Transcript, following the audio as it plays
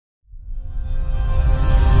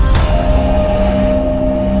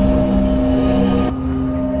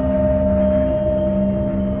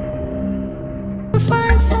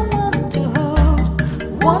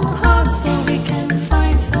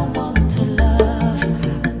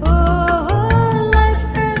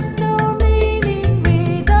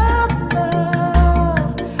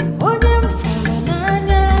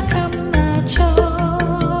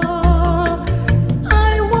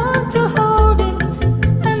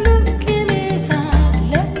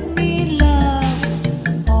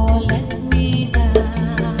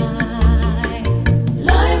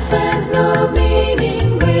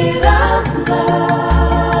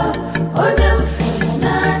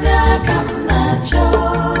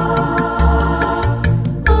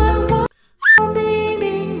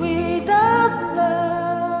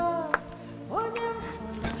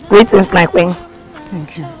Greetings, my queen.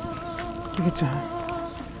 Thank you. Give it to her.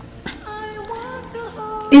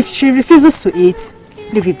 If she refuses to eat,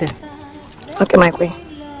 leave it there. Okay, my queen.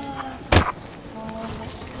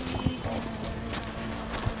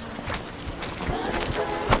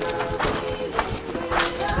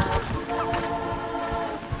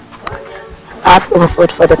 I have some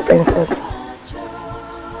food for the princess.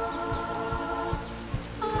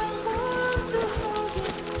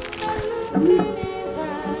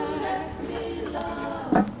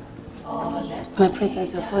 My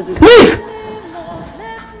princess, your food is... Leave!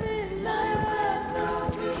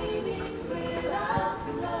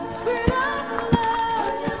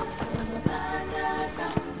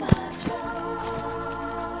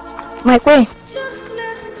 My queen. Just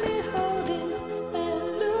let me hold him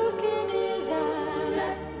and look in his eye.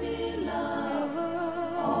 Let me love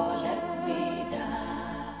or let me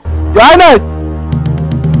die. Your Highness!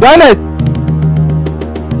 Your Highness!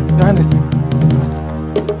 Your Highness!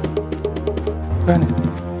 Your Highness!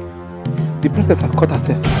 The princess has cut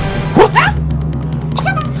herself. What?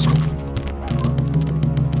 Let's go.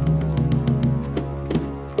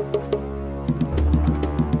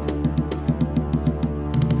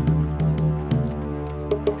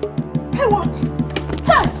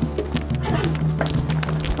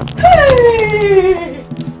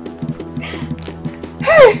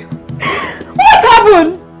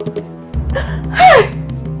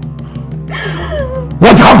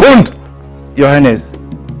 Your Highness,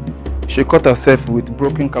 she cut herself with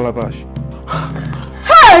broken calabash.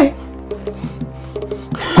 Hey!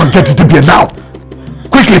 Go get it to be now!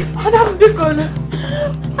 Quickly! Madam Bikon!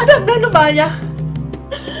 Madam Nenumaya!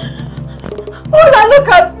 Ola, look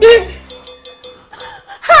at me!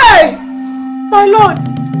 Hey! My lord!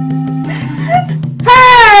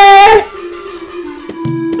 Hey!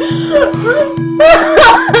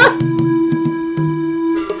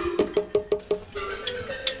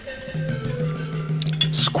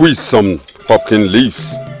 Squeeze some pumpkin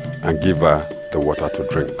leaves and give her the water to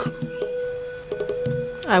drink.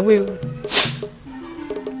 I will.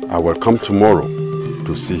 I will come tomorrow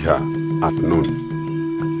to see her at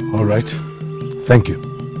noon. All right. Thank you.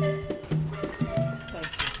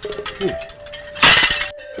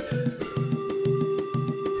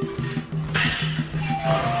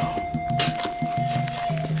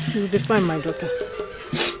 You will be fine, my daughter.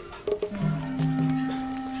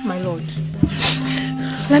 My lord.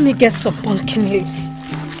 Let me get some pumpkin leaves.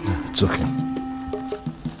 It's okay.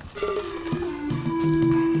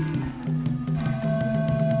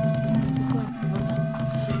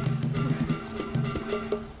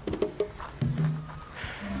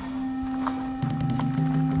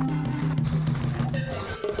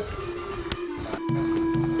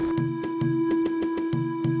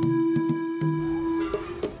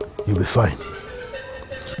 You'll be fine.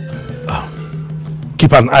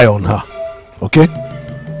 Keep an eye on her, okay?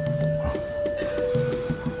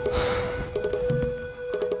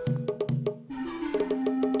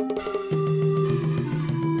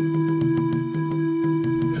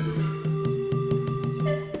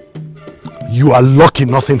 You are lucky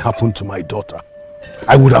nothing happened to my daughter.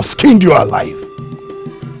 I would have skinned you alive.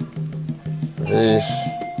 This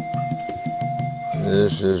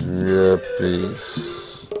is real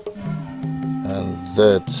peace, and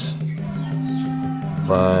that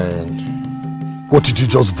bind. What did you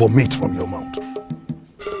just vomit from your mouth?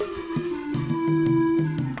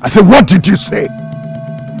 I said, what did you say?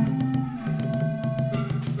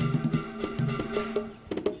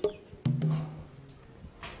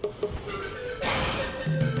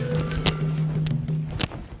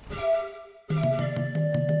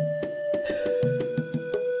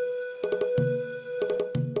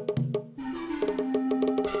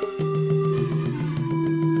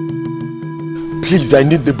 Please, I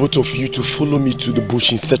need the both of you to follow me to the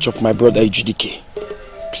bush in search of my brother Ejidike.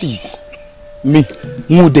 Please. Me,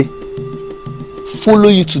 Mude, follow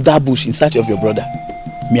you to that bush in search of your brother.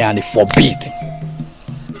 Me and forbid.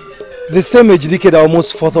 The same Ejidike that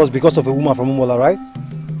almost fought us because of a woman from Umuola, right?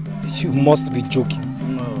 You must be joking.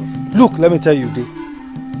 No. Look, let me tell you, Ude.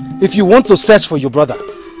 If you want to search for your brother,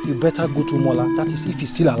 you better go to Umuola. That is if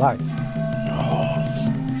he's still alive.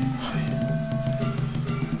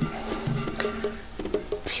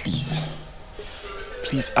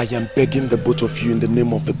 Please, I am begging the both of you in the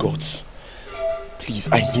name of the gods. Please,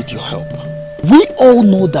 I need your help. We all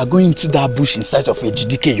know that going to that bush in search of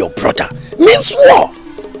Ejidike, your brother, means war.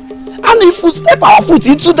 And if we step our foot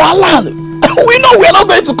into that land, we know we are not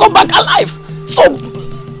going to come back alive. So,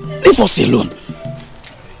 leave us alone.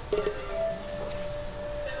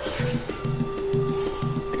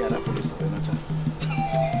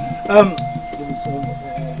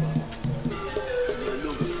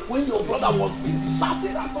 that was busy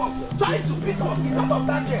shouting at us, trying to beat us because of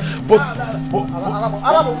that girl.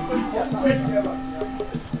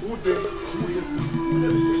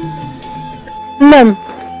 Ma'am,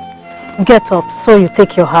 get up so you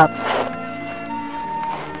take your herbs.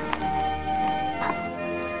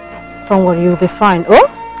 Don't worry, you'll be fine, oh?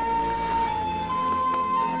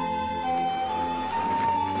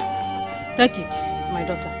 Take it, my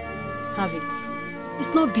daughter. Have it.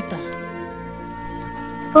 It's not bitter.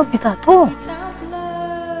 It's not bitter at all.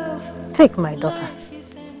 Take, my daughter.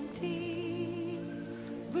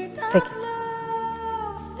 Take it.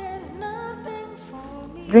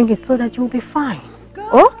 Drink it so that you'll be fine.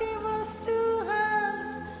 Oh?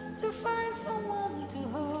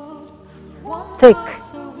 Take.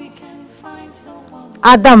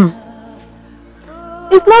 Adam.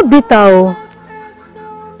 It's not bitter, oh.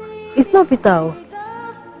 It's not bitter, oh.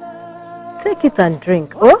 Take it and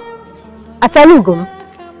drink, oh? Achalugum.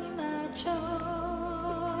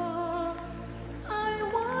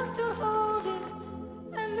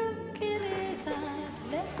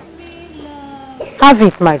 Have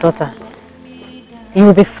it, my daughter. You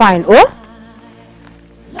will be fine, oh?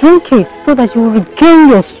 Drink it so that you will regain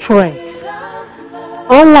your strength.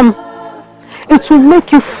 Oh, it will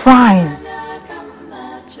make you fine.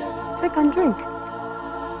 Take and drink.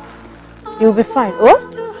 You'll be fine, oh?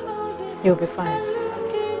 You'll be fine.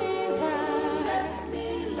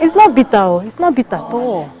 It's not bitter, oh. It's not bitter at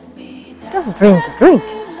all. Just drink, drink.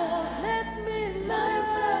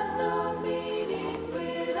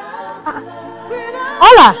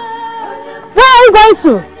 Ola! Where are you going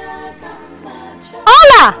to?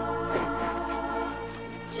 Ola!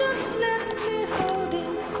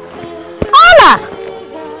 Ola!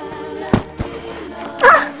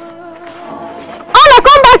 Ola,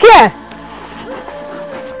 come back here!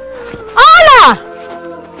 Ola!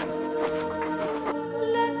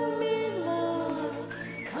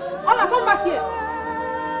 Ola, come back here!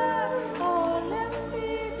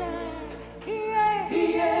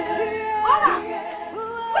 Ola!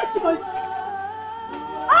 Where's she going?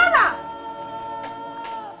 Ola!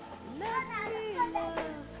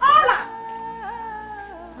 Ola!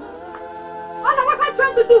 Ola, what are you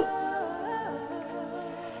trying to do?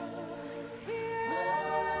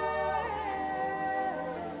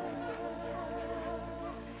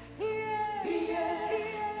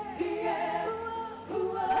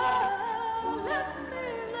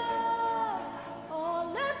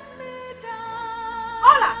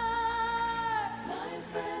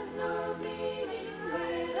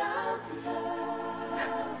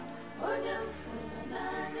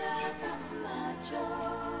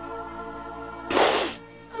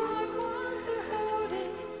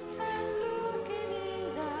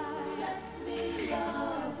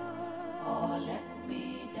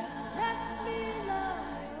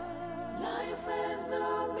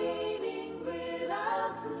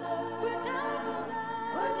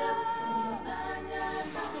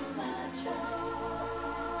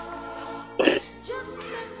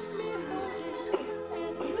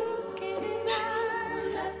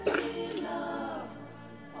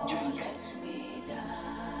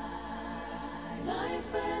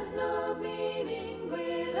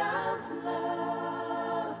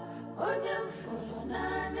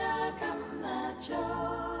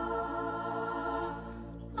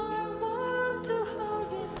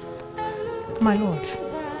 My lord,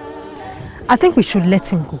 I think we should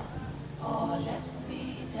let him go.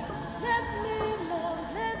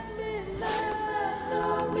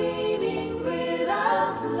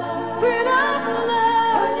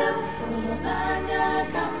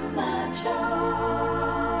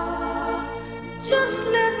 Just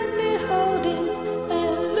let me hold him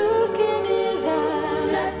and look in his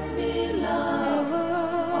eyes. Let me love,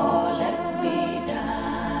 or let me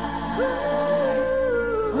die.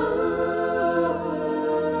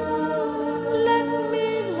 Let me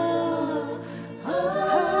love,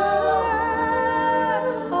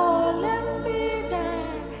 or let me die.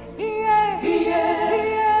 Yeah, yeah,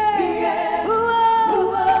 yeah.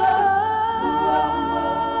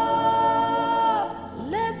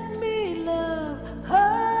 Let me love.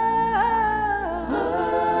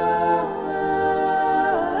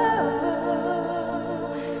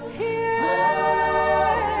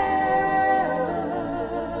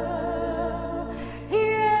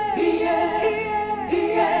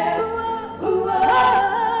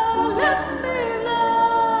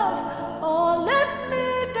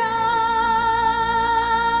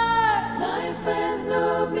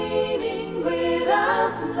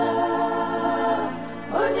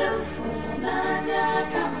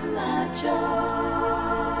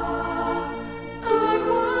 I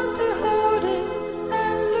want to hold him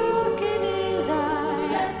and look in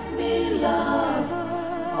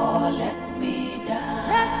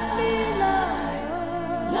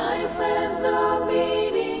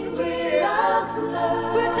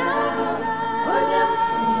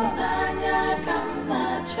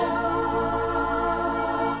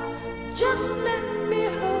Just let me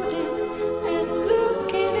hold him and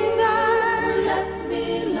look in his eyes. Let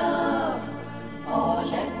me love or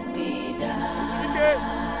let me die.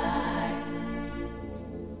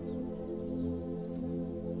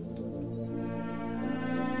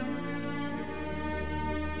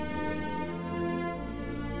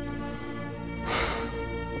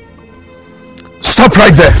 Stop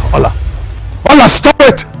right there, Ola. Ola, stop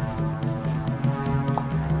it!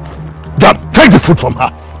 Dad, take the food from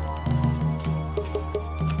her.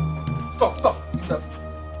 Stop.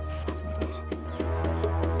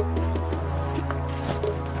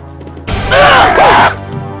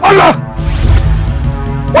 Ola!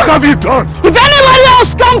 What have you done? If anybody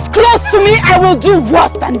else comes close to me, I will do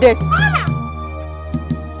worse than this. What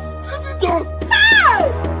have you done?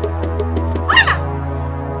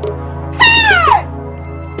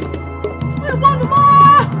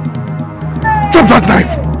 Drop that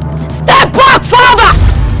knife! Step back, father!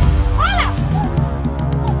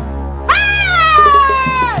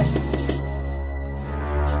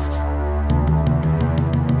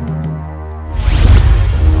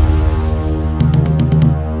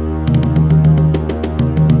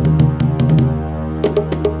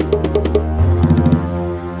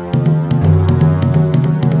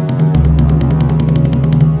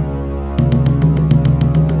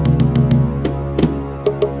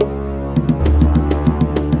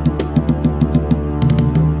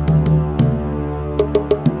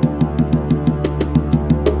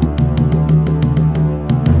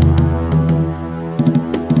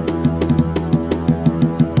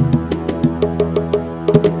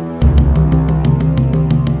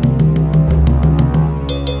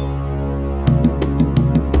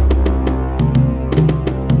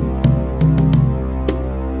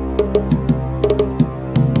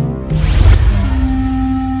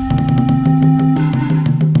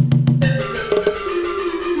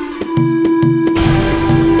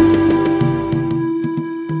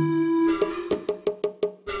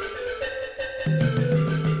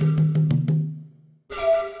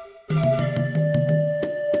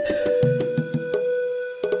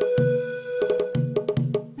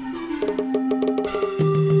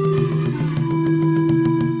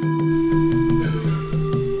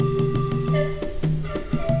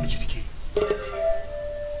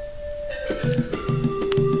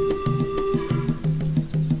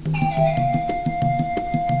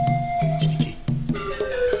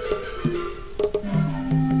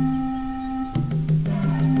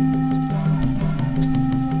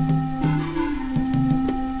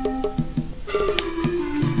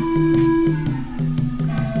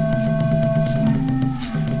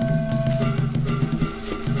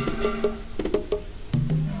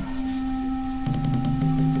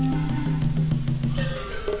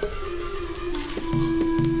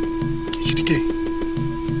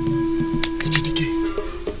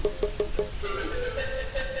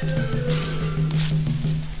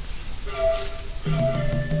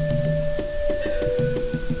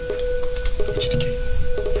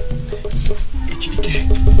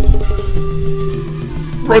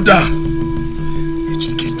 Brother!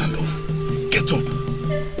 Ejidike, stand up. Get up.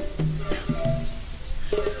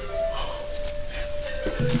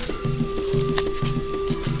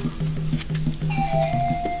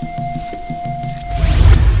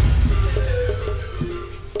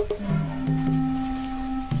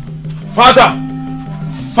 Father!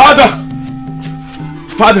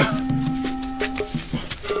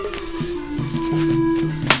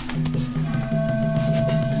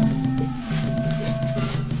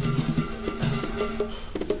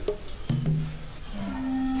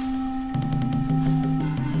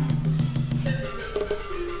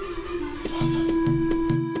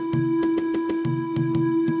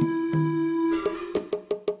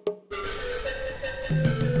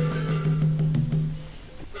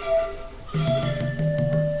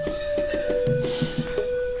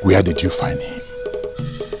 Where did you find him?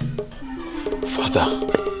 Father,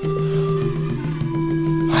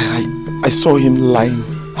 I saw him lying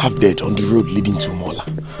half dead on the road leading to Umuola.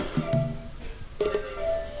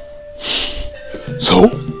 So,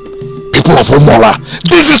 people of Umuola,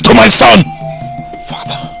 this is to my son!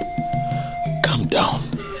 Father, calm down.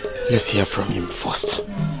 Let's hear from him first.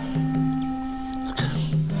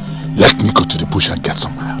 Let me go to the bush and get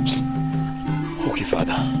some herbs. Okay,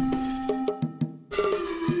 Father.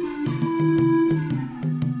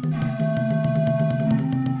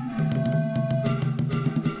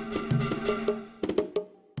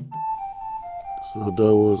 So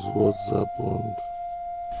that was what's happened.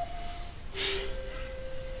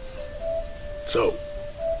 So,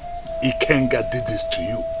 Ikenga did this to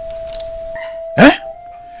you? Eh?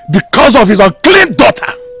 Because of his unclean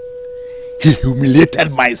daughter, he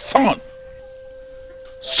humiliated my son.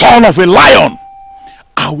 Son of a lion.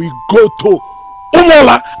 I will go to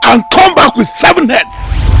Umuola and come back with 7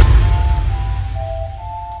 heads.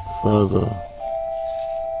 Father,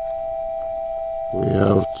 we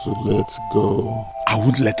have to let go. I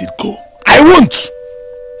won't let it go. I won't.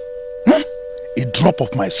 A drop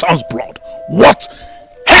of my son's blood. What?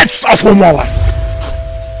 Heads of Umuola.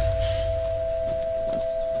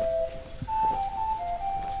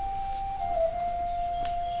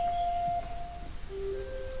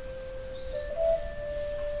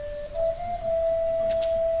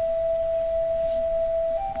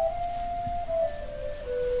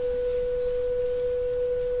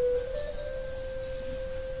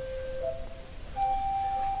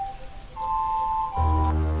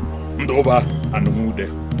 And Umuedo.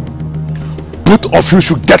 Both of you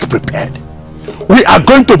should get prepared. We are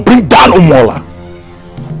going to bring down Umuola.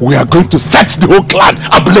 We are going to set the whole clan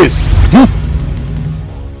ablaze.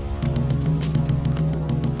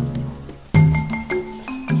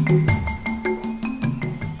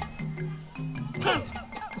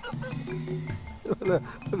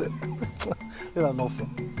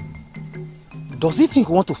 Does he think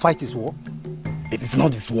we want to fight his war? It is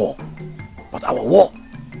not his war, but our war.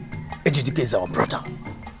 Ejidike is our brother,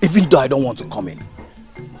 even though I don't want to come in.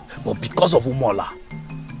 But because of Umuola,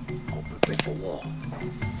 I'll prepare for war.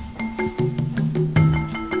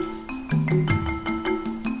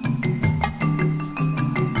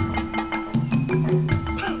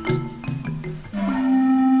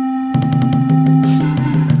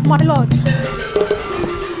 My lord.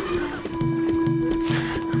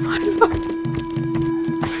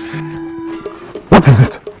 What is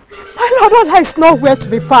it? My lord, Ola is nowhere to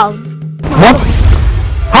be found. What?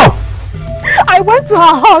 How? I went to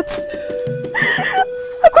her hut.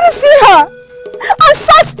 I couldn't see her. I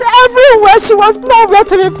searched everywhere. She was nowhere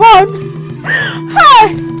to be found.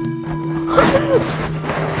 Hey!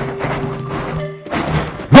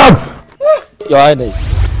 Guards! Your Highness.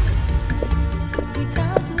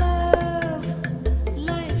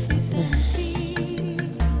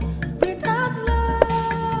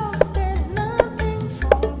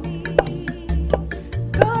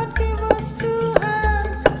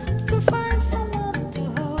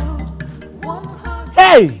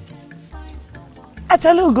 Hey!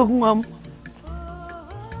 Achalo gogumam.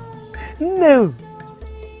 No.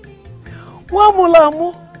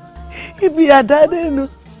 Wamulamu. Ibi adade no.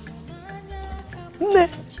 Ne.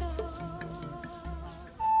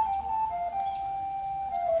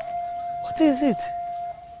 What is it?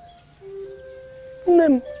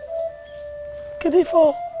 Nem.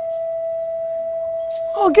 Kedifo.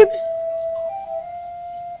 Oh, give me.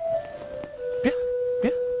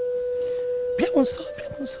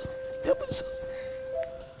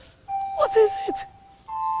 What is it?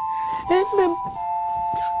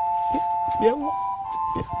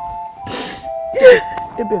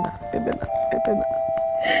 Ebena.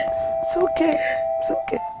 It's okay. It's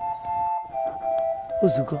okay.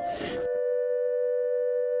 Ozugo.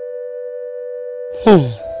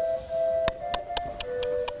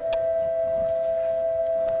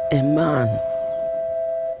 A man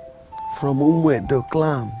from Umuedo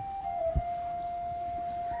clan.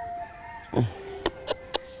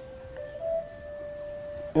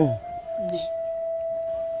 Nay,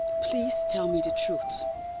 please tell me the truth.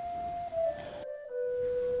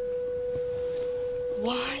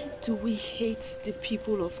 Why do we hate the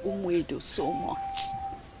people of Umuedo so much?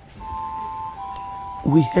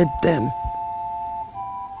 We hate them,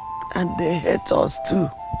 and they hate us too.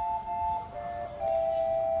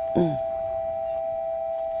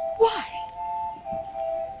 Why?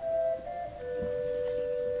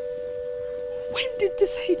 When did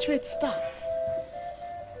this hatred start?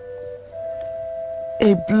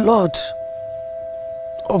 A blood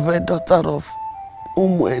of a daughter of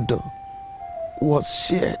Umuedo was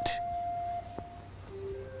shed.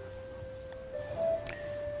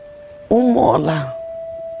 Umuola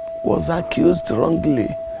was accused wrongly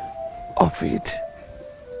of it.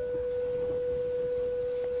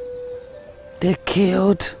 They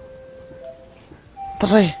killed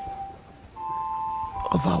 3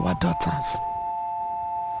 of our daughters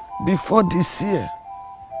before this year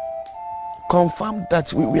confirmed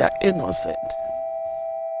that we were innocent.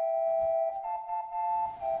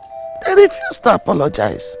 They refused to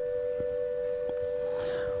apologize.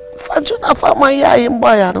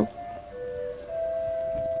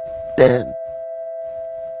 Then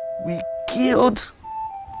we killed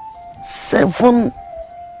 7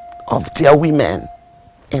 of their women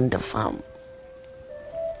in the farm.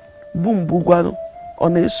 Bumbugwalo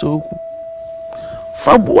on a soku.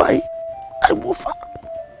 Fabuai, I bufa.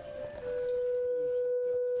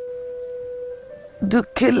 the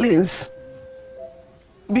killings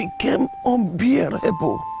became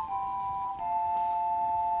unbearable,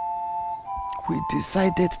 we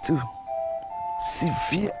decided to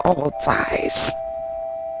sever our ties.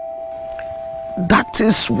 That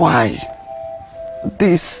is why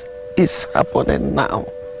this is happening now.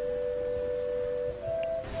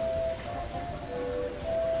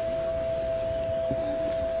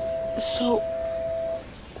 So,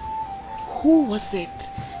 who was it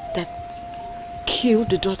that killed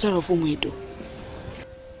the daughter of Umuedo?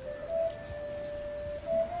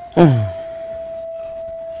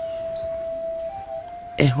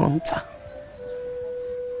 A hunter.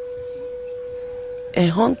 A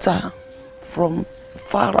hunter from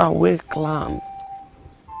faraway clan.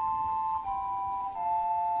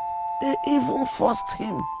 They even forced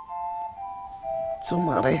him to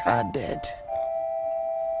marry her dead.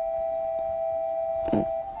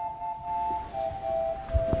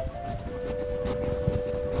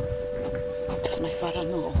 Does my father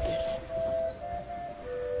know all this?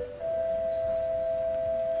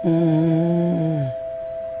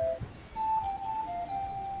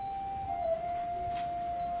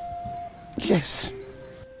 Yes.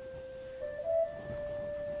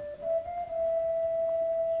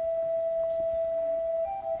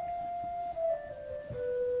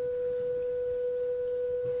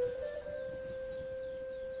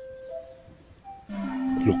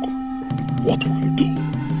 Look, what we'll do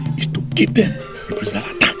is to give them a reprisal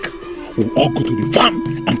attack. We'll all go to the farm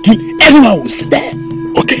and kill anyone who is there.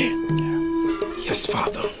 Okay? Yes,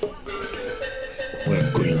 Father.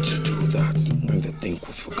 We're going to do that when they think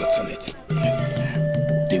we've forgotten it. Yes.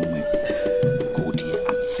 Then we go there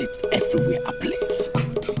and set everywhere ablaze.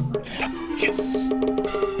 Good. Yes.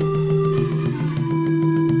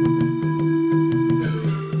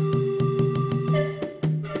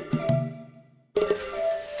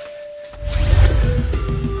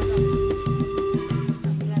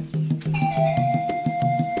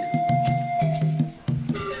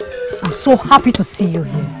 I'm so happy to see you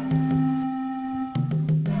here.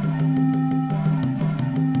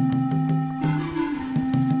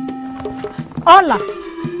 Ola!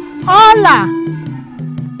 Ola!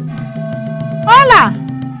 Ola!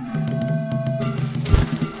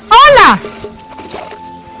 Ola!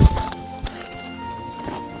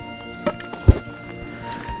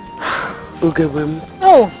 Ugewem.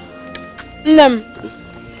 Oh, Lem.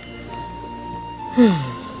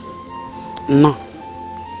 No.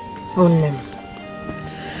 Oh, Lem.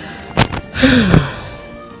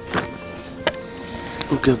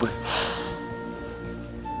 Ugewe.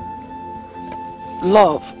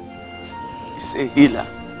 Love is a healer.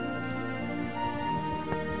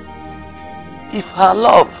 If her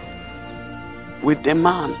love with the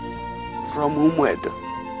man from Umuedo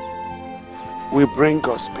will bring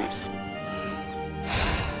us peace,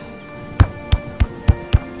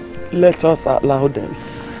 let us allow them.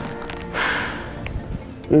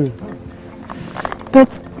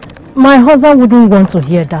 But my husband wouldn't want to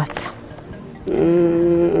hear that.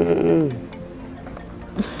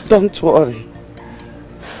 Don't worry.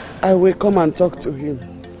 I will come and talk to him.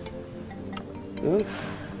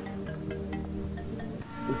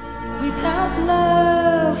 Without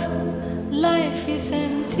love, life is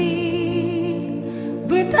empty.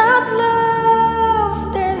 Without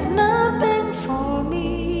love, there's nothing for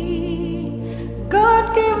me.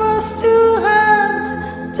 God gave us two hands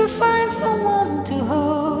to find someone to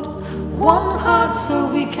hold, one heart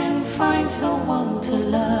so we can find someone to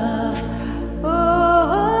love.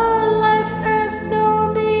 Oh, life has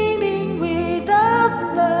no meaning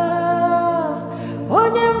without love.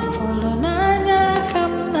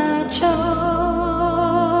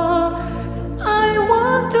 I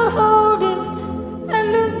want to hold him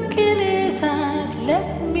and look in his eyes.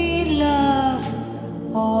 Let me love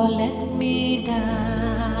or let me die.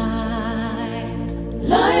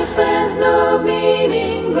 Life has no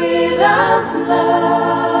meaning without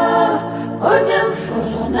love. I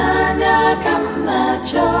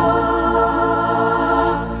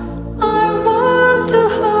want to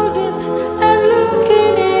hold him and look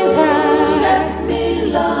in his eyes. Let me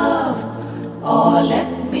love or let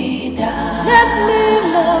me die. Let me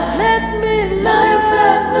love, let me love. Life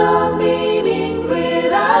has no meaning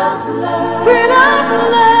without love. Without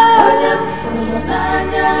love.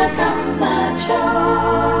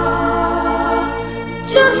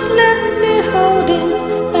 Just let me hold him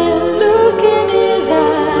and look in his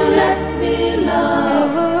eyes. Let me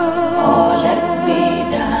love.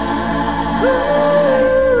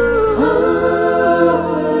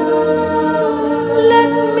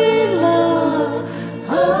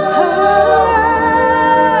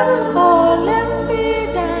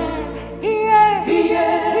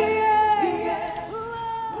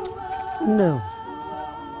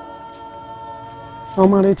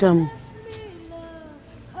 Omaricham,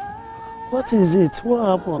 what is it?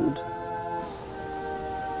 What happened?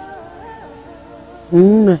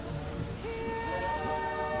 I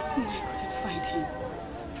couldn't find him.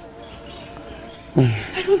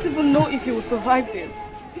 I don't even know if he will survive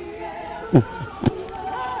this.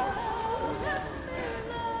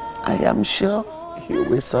 I am sure he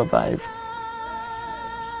will survive.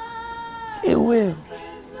 He will.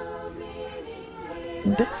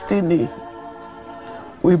 Destiny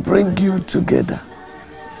will bring you together.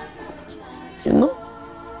 You know?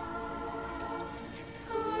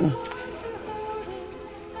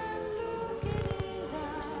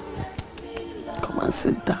 Come and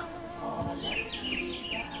sit down.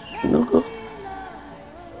 No, go.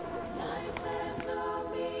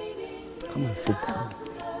 Come and sit down.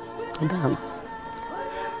 Sit down.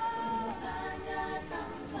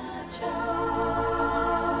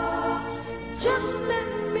 Just let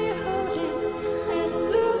me hold him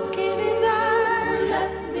and look in his eyes.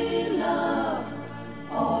 Let me love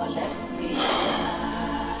or let me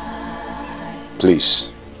die.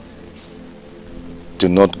 Please, do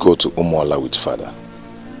not go to Umuola with father.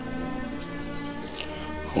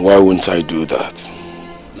 Why wouldn't I do that?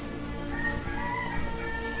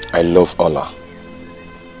 I love Ola.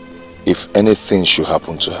 If anything should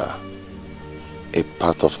happen to her, a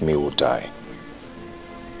part of me will die.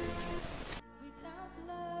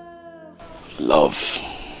 Love.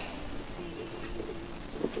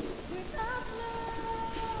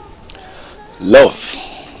 Love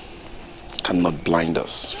cannot blind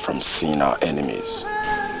us from seeing our enemies.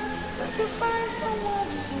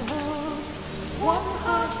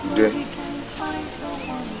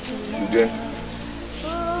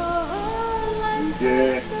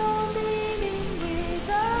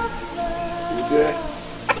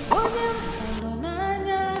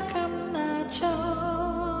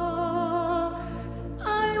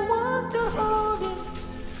 I want to hold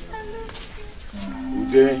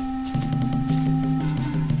him.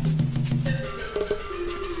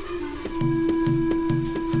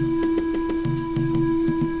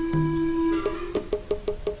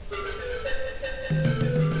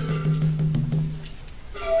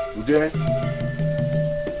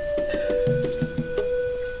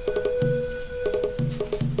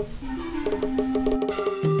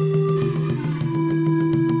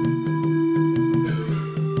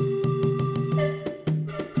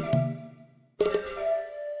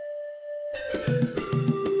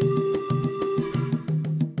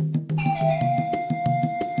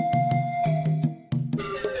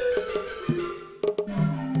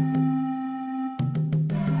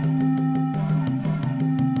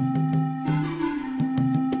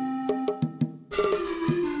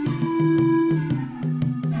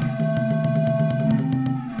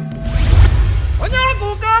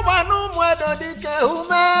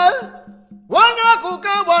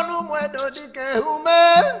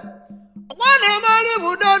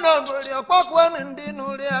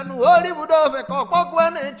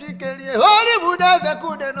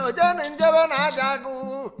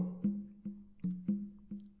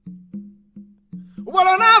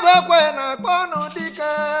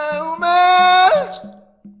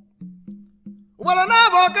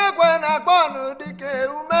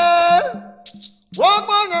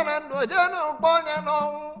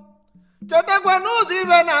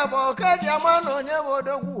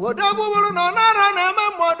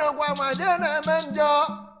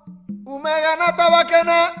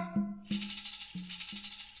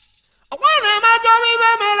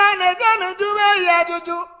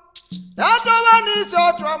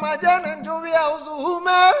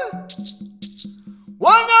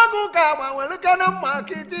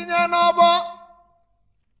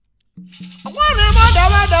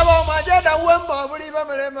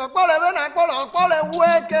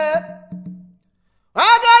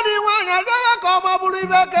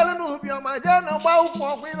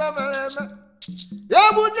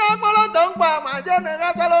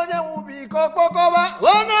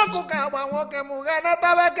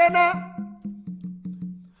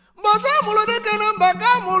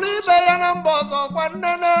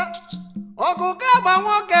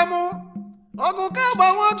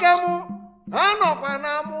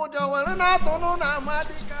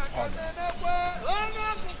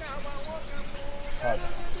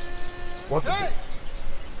 What is it?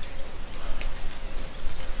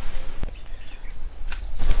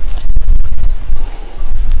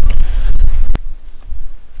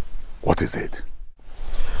 What is it?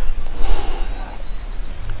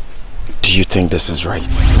 Do you think this is right?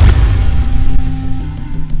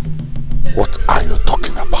 What are you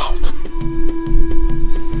talking about?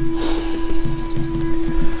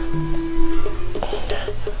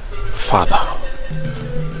 Father,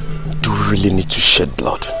 do we really need to shed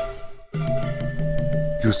blood?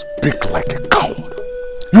 You speak like a coward.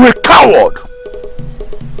 You're a coward!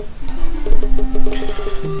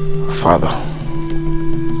 Father,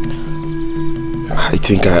 I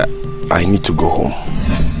think I need to go home.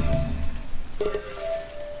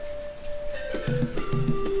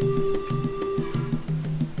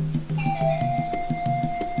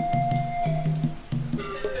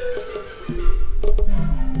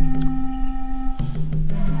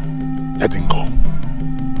 Let him go.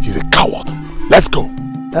 He's a coward. Let's go.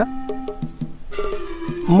 Huh?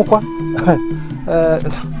 Mukwa?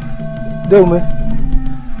 Deume.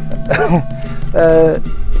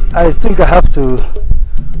 I think I have to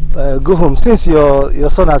go home since your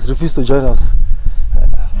son has refused to join us.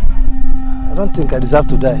 I don't think I deserve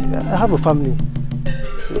to die. I have a family.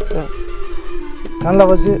 Can I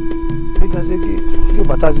was it? Because you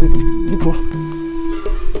batas biko.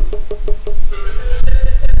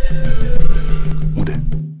 Mude.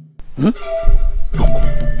 Look,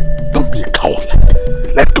 don't be a coward like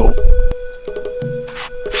that. Let's go.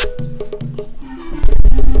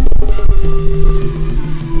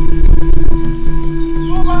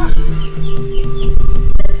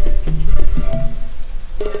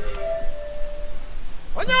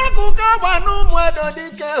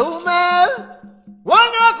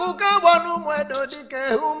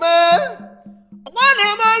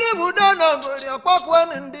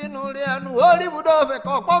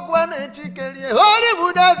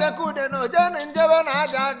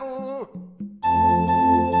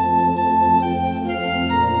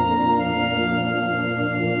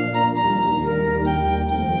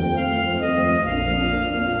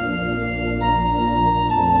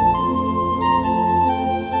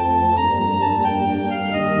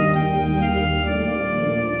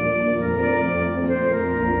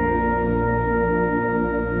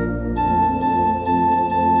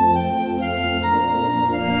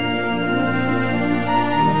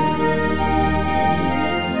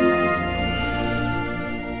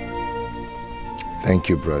 Thank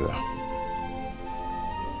you, brother.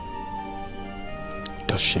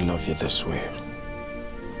 Does she love you this way?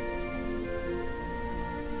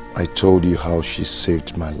 I told you how she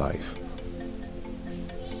saved my life.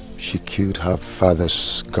 She killed her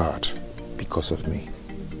father's guard because of me.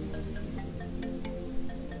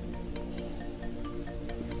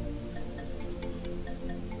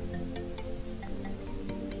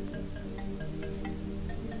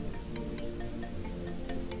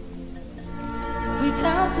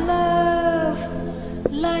 Without love,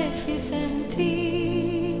 life is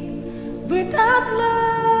empty. Without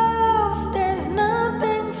love, there's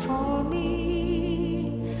nothing for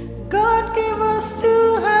me. God gave us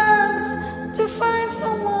two hands to find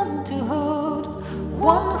someone to hold,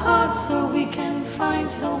 one heart so we can find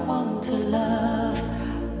someone to love.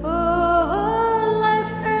 Oh,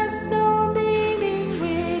 life has no meaning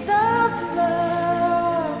without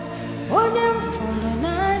love.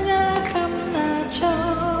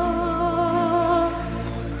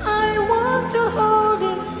 I want to hold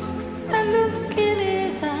him and look in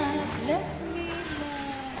his eyes. Let me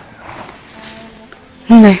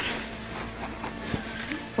love. Nne,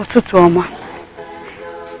 ụtụtụ ọma.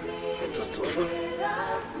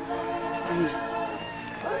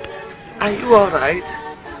 Are you alright?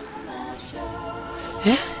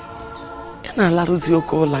 Eh? You're not allowed to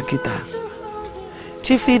go like that.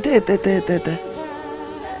 Chiefy,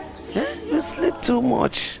 you sleep too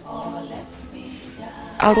much.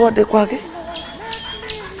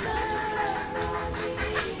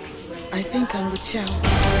 I think I'm with child.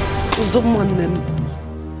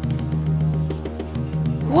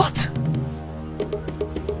 What?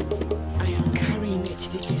 I am carrying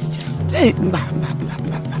Ejidike's child. Hey,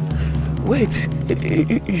 wait,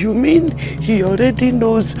 you mean he already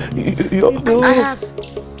knows you? I have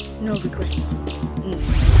no regrets.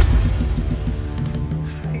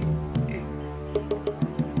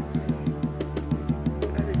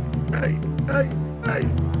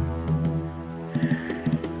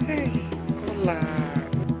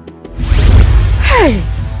 Hey!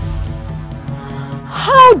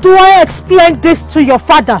 How do I explain this to your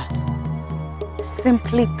father?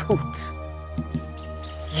 Simply put,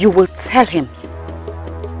 you will tell him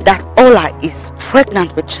that Ola is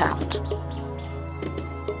pregnant with child.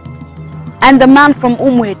 And the man from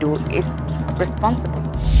Umuedo is responsible.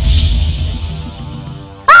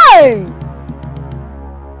 Hey!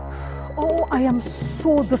 Oh, I am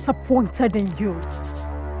so disappointed in you.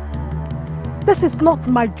 This is not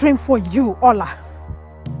my dream for you, Ola.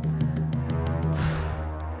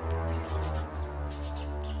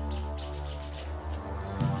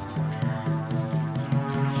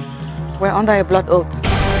 We're under a blood oath.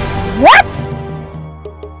 What?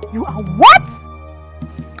 You are what?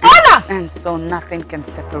 Ola! And so nothing can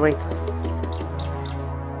separate us.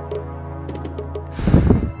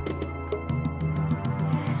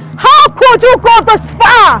 How could you go this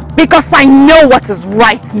far? Because I know what is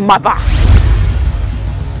right, mother.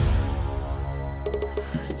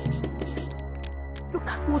 Look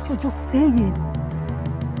at what you're just saying.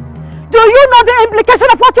 Do you know the implication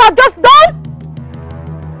of what you have just done?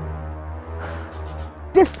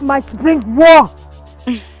 This might bring war.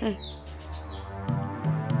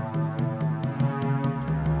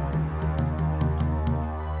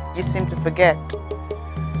 You seem to forget.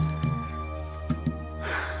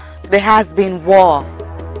 There has been war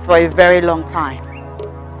for a very long time.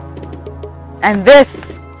 And this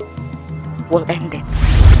will end it.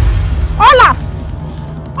 Ola!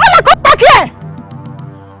 Ola, come back here!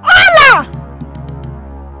 Ola!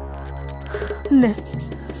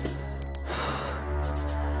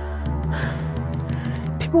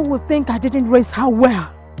 People will think I didn't raise her well.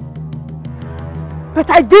 But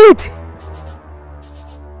I did!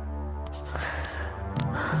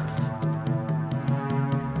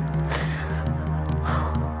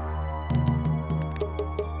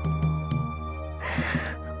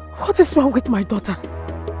 What is wrong with my daughter?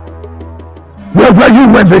 Where were you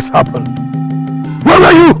when this happened? Where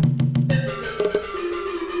were you?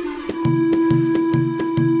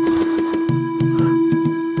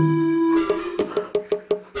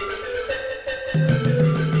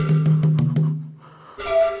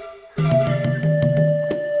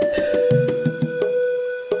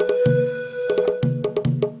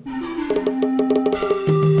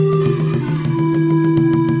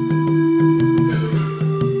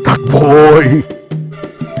 Boy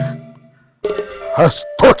has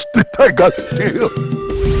touched the tiger's tail.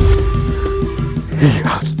 He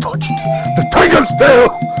has touched the tiger's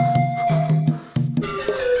tail.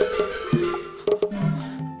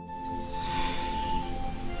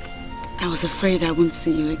 I was afraid I wouldn't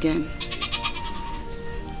see you again.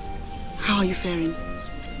 How are you faring?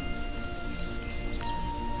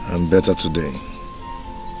 I'm better today.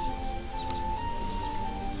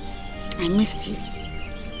 I missed you.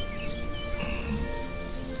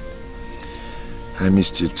 I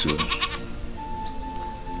missed you too.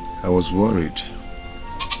 I was worried.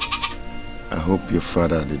 I hope your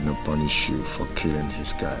father did not punish you for killing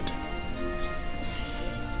his guard.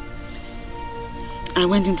 I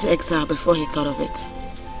went into exile before he thought of it.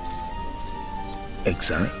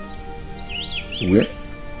 Exile? Where?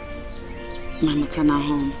 My maternal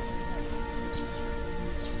home.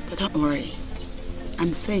 But don't worry.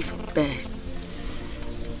 I'm safe there.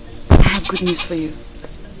 I have good news for you.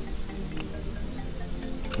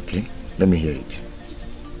 Okay, let me hear it.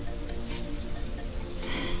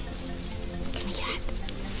 Give me your hand.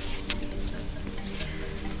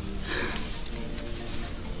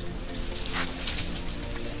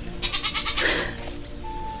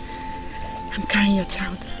 I'm carrying your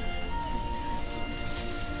child.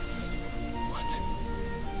 What?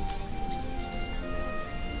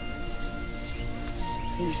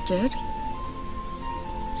 Are you scared?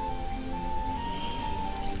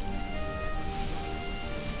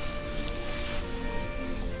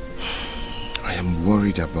 I am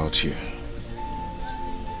worried about you. Your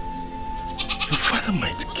father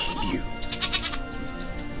might kill you.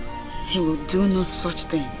 He will do no such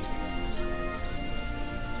thing.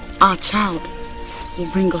 Our child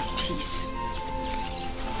will bring us peace.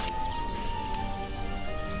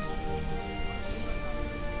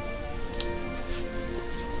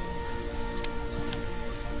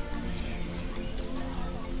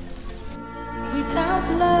 Without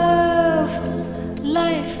love,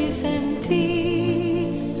 life is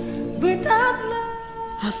empty. Without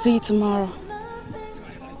love, I'll see you tomorrow.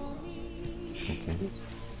 Okay.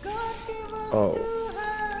 Oh.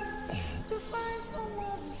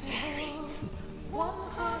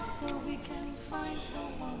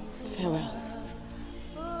 Farewell.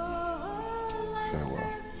 Farewell.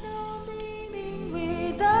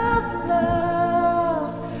 without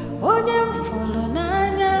love, onye mfolo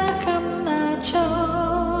n'anya ka m na-achọ.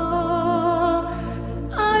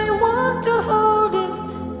 I want to hold him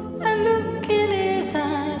and look in his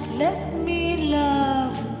eyes. Let me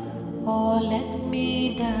love or let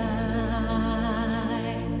me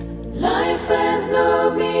die. Life has no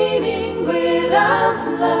meaning without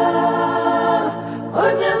love.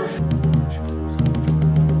 Onye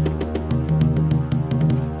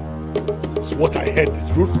Is what I heard the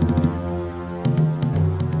truth?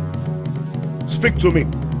 Speak to me.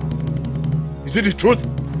 Is it the truth?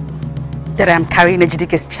 That I'm carrying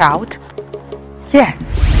Ejidike's child?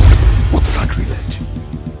 Yes. What sacrilege?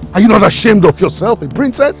 Are you not ashamed of yourself, a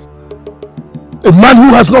princess? A man who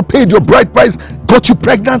has not paid your bride price got you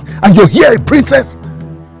pregnant and you're here, a princess?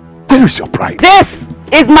 Where is your pride? This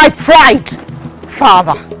is my pride,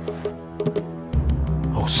 father.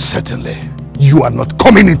 Oh, certainly. You are not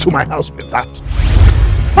coming into my house with that.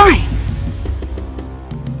 Fine.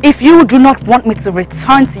 If you do not want me to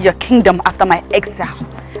return to your kingdom after my exile,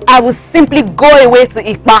 I will simply go away to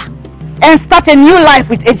Ikpa and start a new life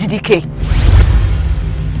with Ejidike.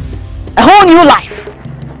 A whole new life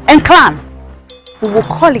and clan. We will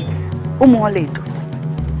call it Umuola and Umuedo.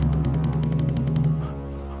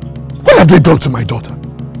 What have they done to my daughter?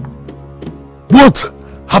 What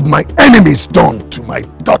have my enemies done to my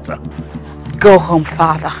daughter? Go home,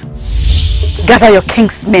 father. Gather your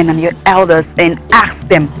kingsmen and your elders and ask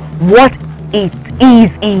them what it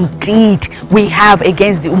is indeed we have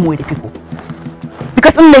against the Umuedo people.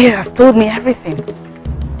 Because Nne has told me everything.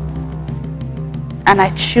 And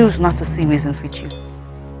I choose not to see reasons with you.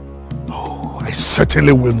 Oh, I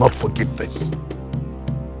certainly will not forgive this.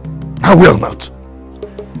 I will not.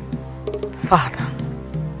 Father,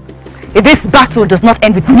 if this battle does not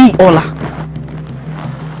end with me, Ola,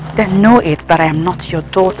 then know it that I am not your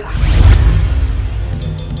daughter.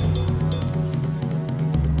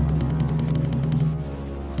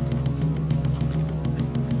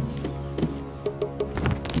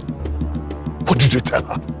 What did you tell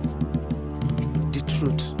her? The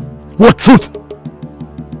truth. What truth?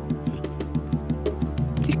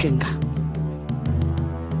 Ikenga.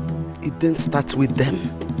 It didn't start with them.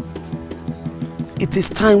 It is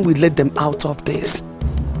time we let them out of this.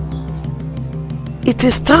 It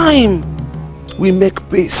is time we make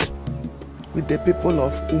peace with the people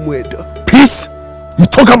of Umuedo. Peace? You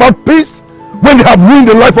talk about peace when they have ruined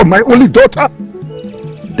the life of my only daughter?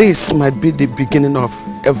 This might be the beginning of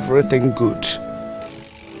everything good.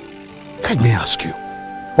 Let me ask you,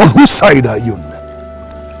 on whose side are you?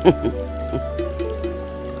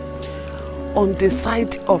 On the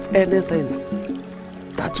side of anything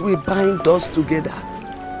that will bind us together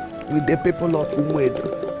with the people of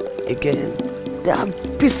Umuedo. Again, they are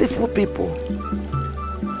peaceful people.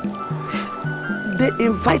 They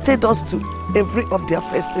invited us to every of their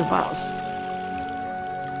festivals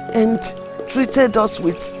and treated us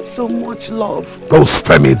with so much love. Don't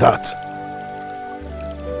spare me that.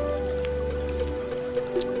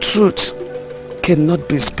 Truth cannot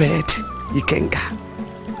be spared, Ikenga.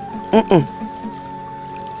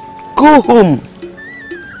 Go home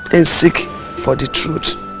and seek for the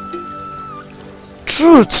truth.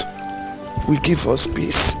 Truth will give us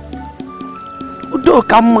peace. Udo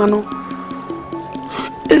kamano.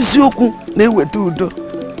 Ezioku na-eweta udo.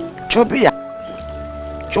 Chobi ya.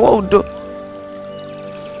 Chụọ udo.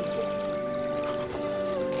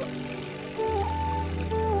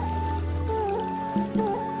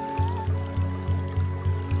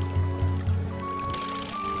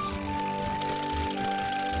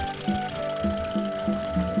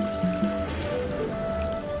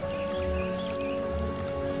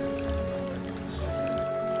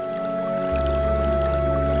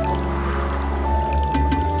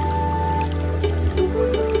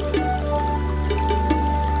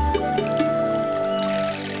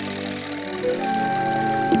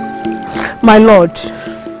 My lord,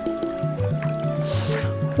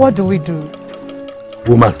 what do we do?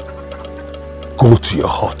 Woman, go to your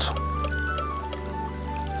hut.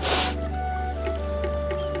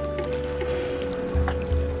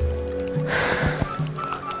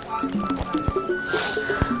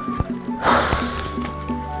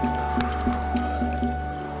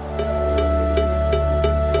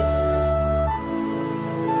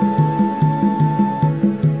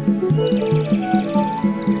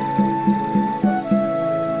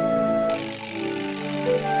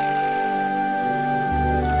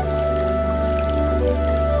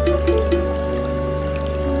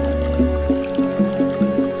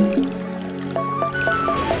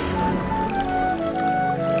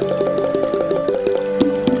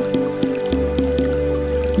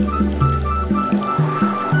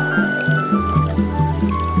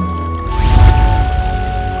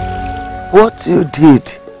 What you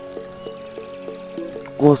did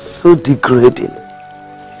was so degrading.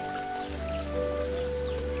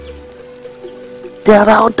 There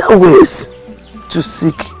are other ways to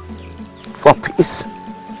seek for peace.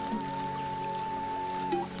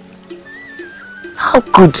 How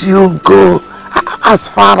could you go as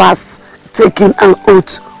far as taking an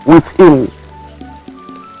oath with him?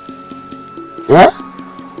 Yeah?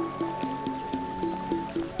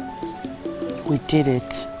 We did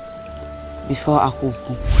it before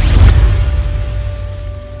Akuku.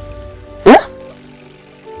 Yeah?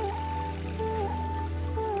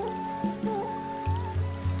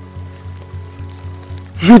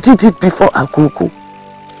 You did it before Akuku.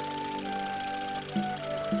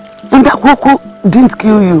 And Akuku didn't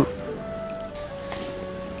kill you.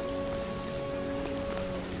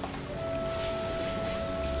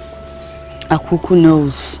 Akuku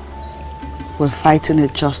knows we're fighting a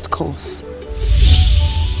just cause.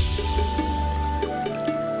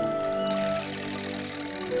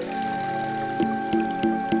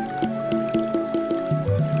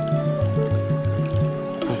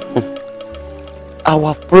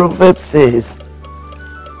 Our proverb says,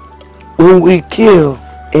 when we kill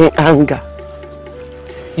in anger,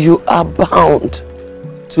 you are bound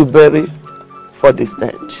to bury for the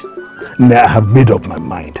stench. Now I have made up my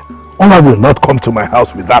mind. Only will not come to my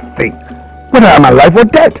house with that thing, whether I'm alive or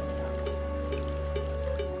dead.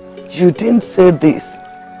 You didn't say this,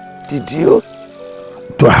 did you?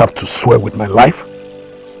 Do I have to swear with my life?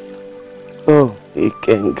 Oh,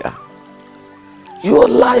 Ikenga. Your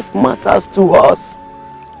life matters to us.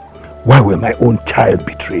 Why will my own child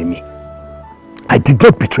betray me? I did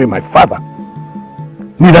not betray my father.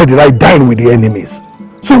 Neither did I dine with the enemies.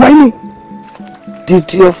 So why me?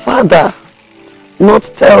 Did your father not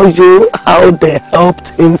tell you how they helped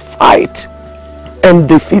him fight and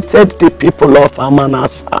defeated the people of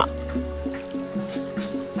Amanasa?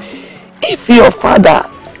 If your father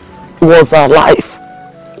was alive,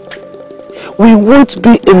 we won't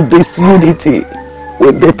be in this unity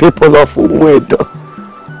with the people of Umuedo.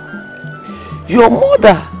 Your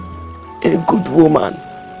mother, a good woman,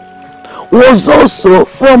 was also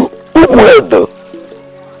from Umuedo.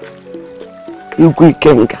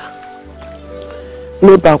 Ikenga.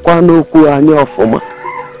 Nebakwa n'okwu anyị ọfụma.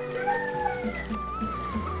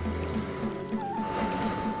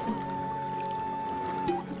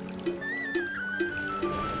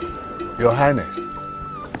 Your Highness,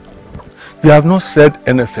 you have not said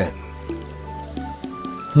anything.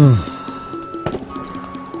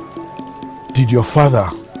 Did your father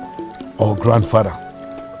or grandfather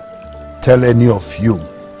tell any of you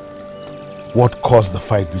what caused the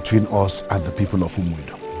fight between us and the people of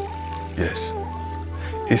Umuedo? Yes.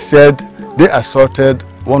 He said they assaulted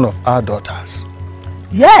one of our daughters.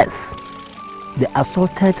 Yes. They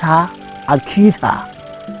assaulted her and killed her.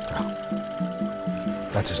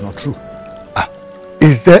 That is not true.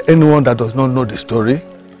 Is there anyone that does not know the story?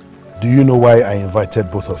 Do you know why I invited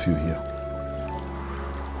both of you here?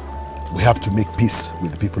 We have to make peace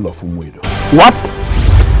with the people of Umuedo. What?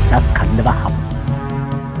 That can never happen.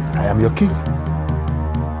 I am your king.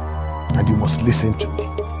 And you must listen to me.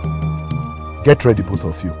 Get ready, both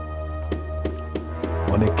of you.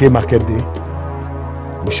 On a K market day,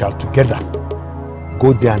 we shall together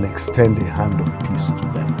go there and extend a hand of peace to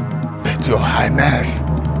them. But your Highness.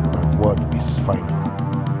 My word is final.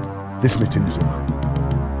 This meeting is over.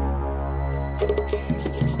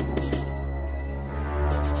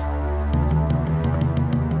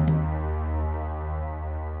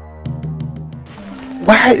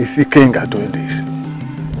 Why is Ikenga doing this?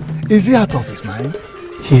 Is he out of his mind?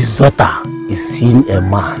 His daughter is seeing a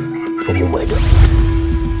man from Umuedo.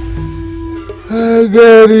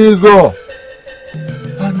 There you go.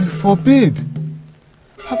 And he forbid.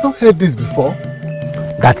 I've not heard this before.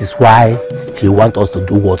 That is why he wants us to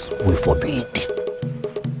do what we forbid.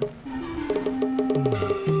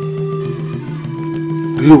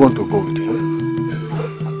 Do you want to go with him?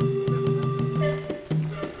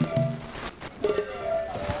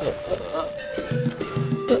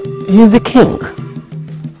 He's the king.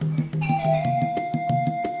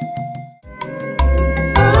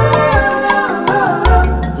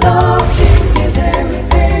 Love changes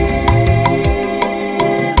everything.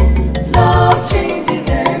 Love changes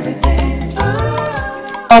everything.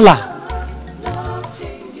 Ola,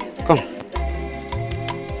 come.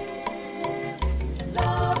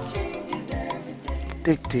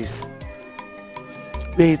 Take this.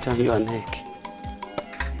 Lay it on your neck.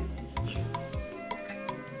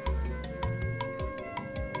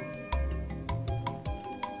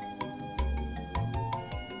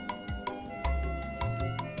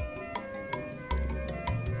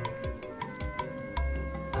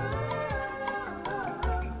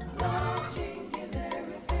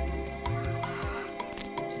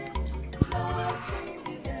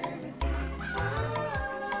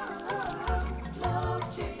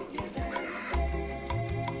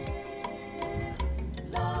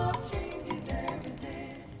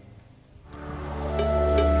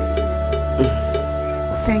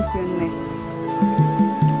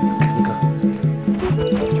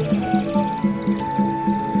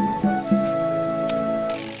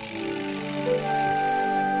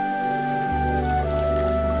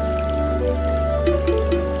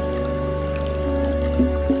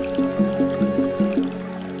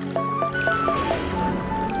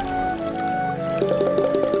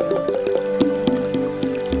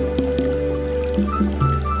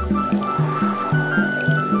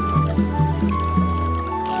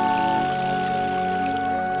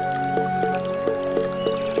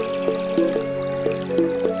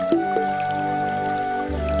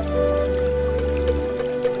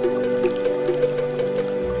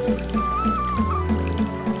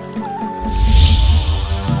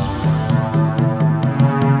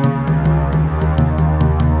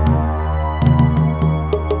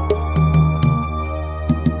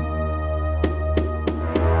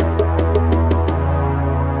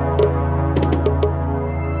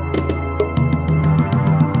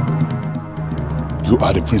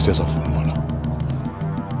 are the princess of Umuola.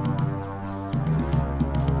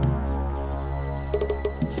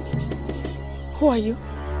 Who are you?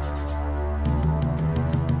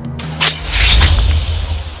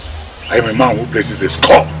 I am a man who places a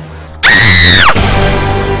score.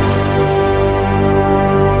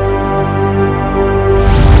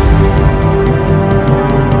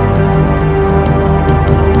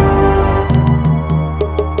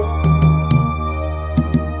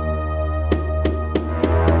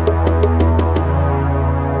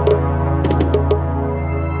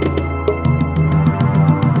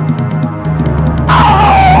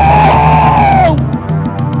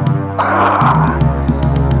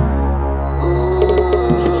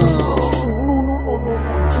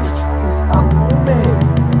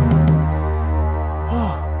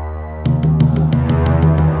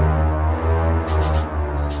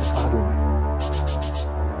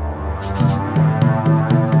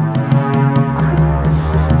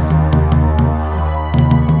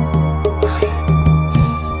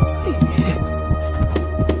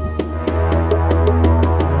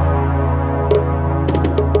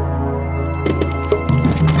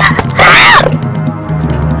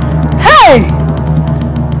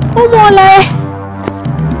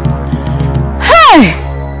 Hey!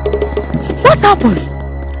 What happened?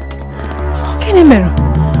 Okay, Mero.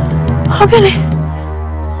 Okay.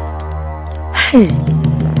 Hey.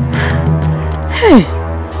 Hey.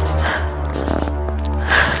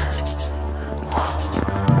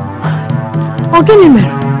 Okay,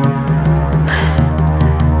 Mero.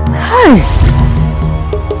 Hey.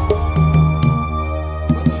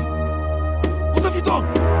 What have you done?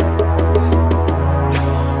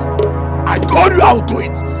 Yes. I told you I would do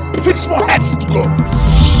it. 6 more heads to go.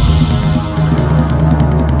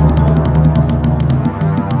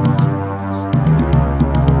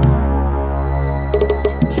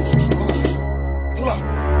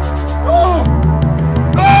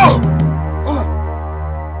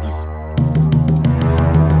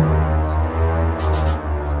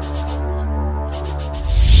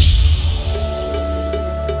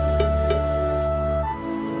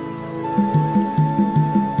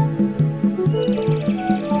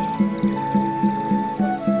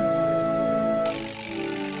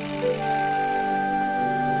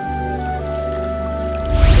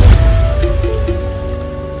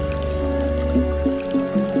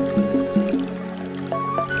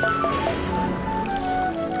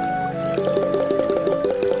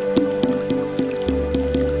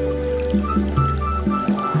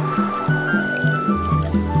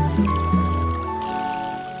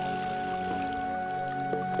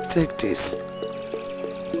 Take this.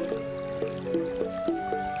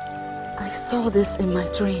 I saw this in my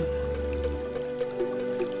dream.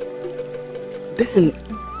 Then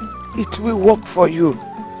it will work for you.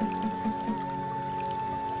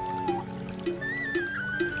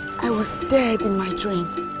 I was dead in my dream.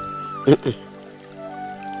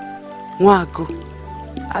 Nwagu,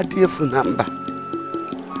 adiefu namba.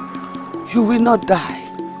 You will not die.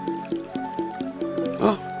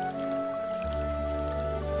 Oh.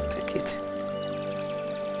 Take it.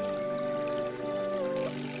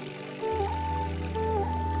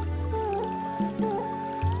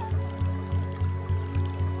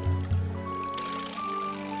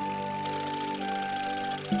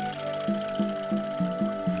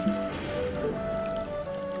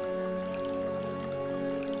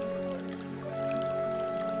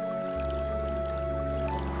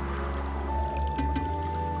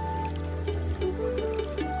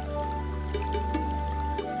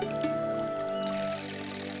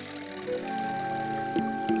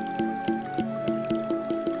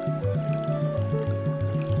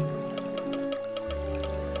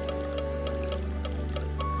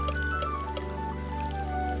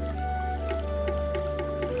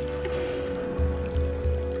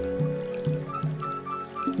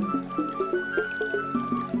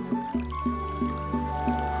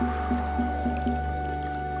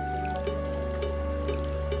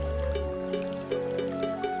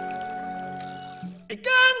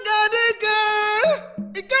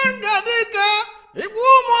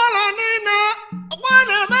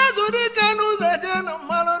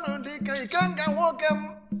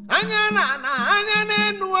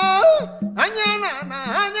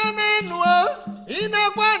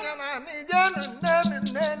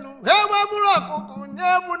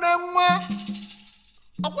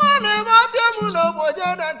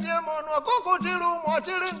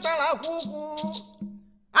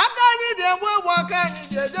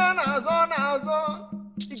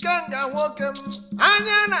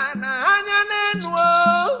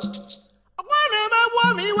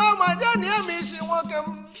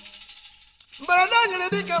 Mbeledanyele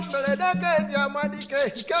dike mbeledeke jamadike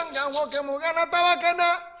hikanga woke mugana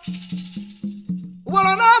tawakena.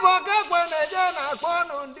 Wala na boke kwene jena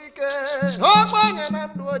kwanu ndike. Okwenye na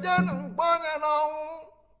nduo jena mkwenye no.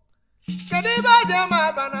 Kediba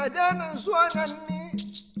jema bana jena nswanya ni.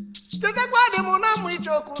 Chete kwa di muna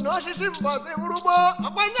mwichoku no shishi mbasi urubo.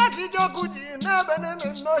 Akwanya kijoku jina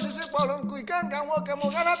benene no shishi polunku hikanga woke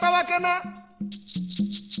mugana tawakena.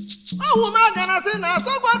 Awu magana sina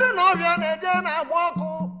so gwadu no hwe na je na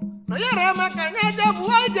agboku no yere maka nya je bu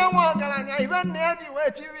wa je nwa ogaranya ibe na eji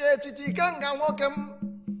we chiwi echichi kanga nwokem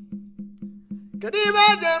kedi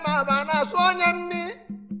be je ma ba na so onye nni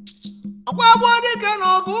agwa gbo dike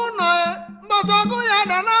na ogu no e mboso ogu ya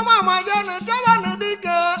da na mama je na jaba na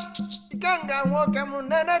dike kanga nwokem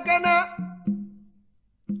nene kene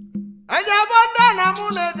aja bonda na mu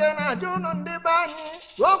na je na junu ndi banyi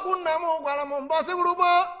okwu na mu gwara mu mbosi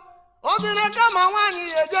gburubo Odine kama wanyi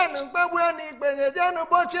yejenu mkpebwe ni kwenye jenu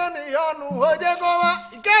boche ni yonu ojegowa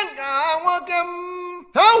ikenga nwokem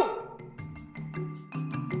hau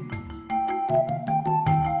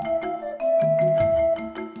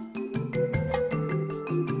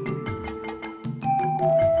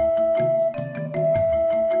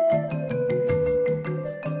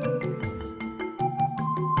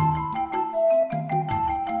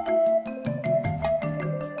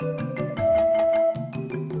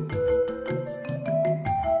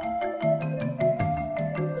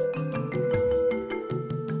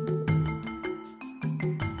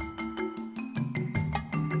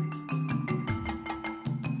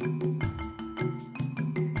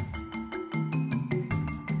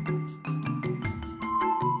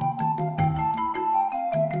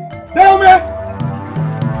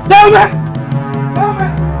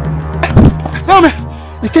Tell me!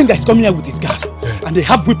 The king is coming here with his guard, and they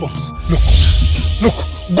have weapons. Look,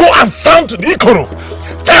 go and sound the Ikoro.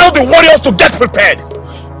 Tell the warriors to get prepared.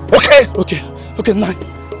 Okay? Okay, now.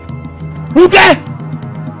 Who there?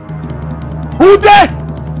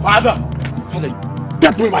 Father,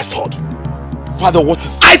 get me my sword. Father, what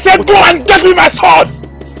is... I said go and get me my sword!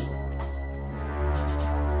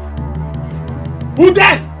 Who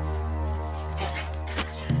there?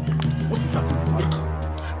 What is happening? Look,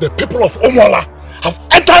 the people of Umuola have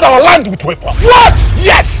entered our land with weapons. What?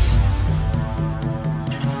 Yes!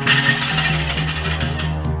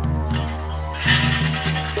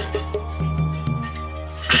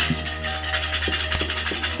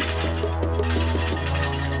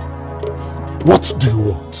 What do you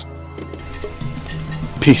want?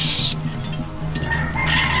 Peace.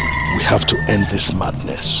 We have to end this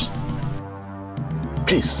madness.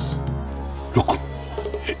 Peace. Look,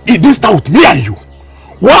 it didn't start with me and you.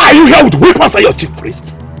 Why are you here with weapons and your chief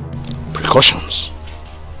priest? Precautions.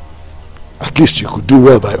 At least you could do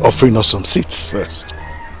well by offering us some seats first.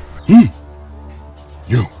 You,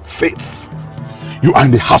 seats. You are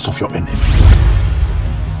in the house of your enemy.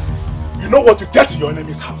 You know what you get in your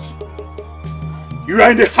enemy's house. You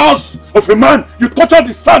are in the house of a man you tortured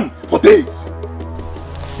his son for days.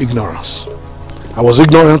 Ignorance. I was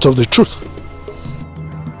ignorant of the truth.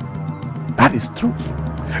 That is truth.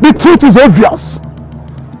 The truth is obvious.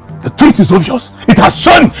 The truth is obvious. It has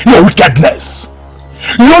shown your wickedness.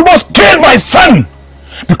 You almost killed my son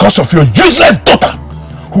because of your useless daughter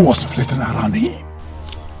who was flirting around him.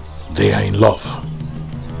 They are in love.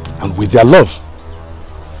 And with their love,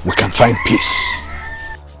 we can find peace.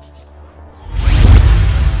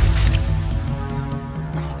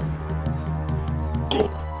 Go.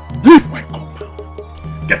 Leave my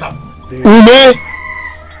compound. Get out. Ume!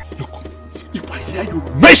 Look, if I hear you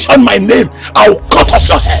mention my name, I will cut off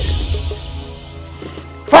your head.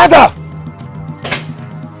 Father!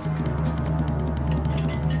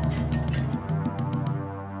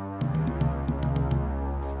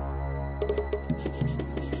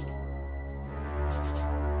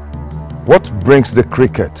 What brings the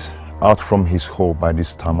cricket out from his hole by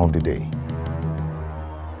this time of the day?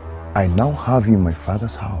 I now have you in my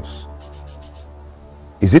father's house.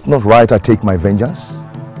 Is it not right I take my vengeance?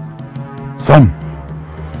 Son,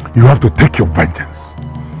 you have to take your vengeance.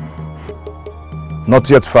 Not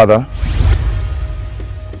yet, father.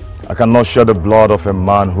 I cannot shed the blood of a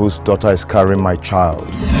man whose daughter is carrying my child.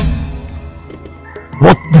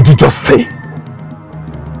 What did you just say?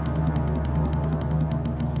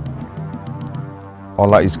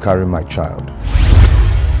 Ola is carrying my child.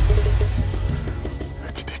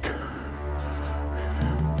 Ejidike,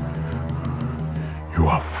 you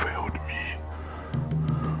have failed me.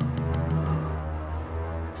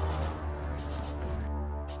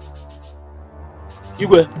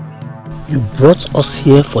 Igwe, you brought us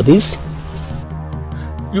here for this?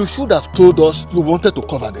 You should have told us you wanted to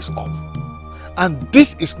cover this up. And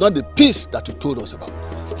this is not the peace that you told us about.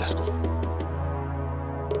 Let's go.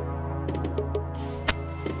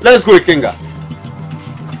 Let's go, Ikenga.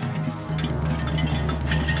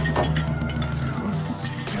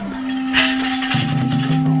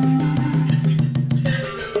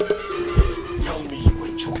 Tell me you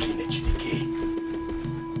were joking, Ejidike.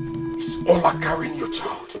 Is Ola carrying your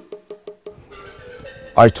child?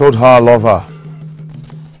 I told her I love her.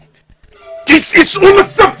 This is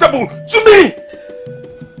unacceptable to me!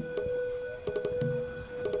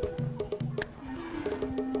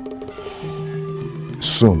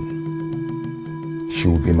 Soon, she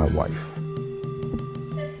will be my wife.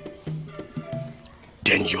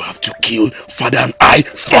 Then you have to kill Father and I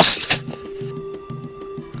first.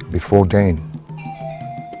 Before then,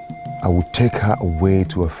 I will take her away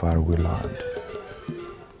to a faraway land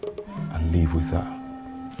and live with her.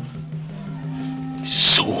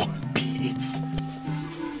 So be it.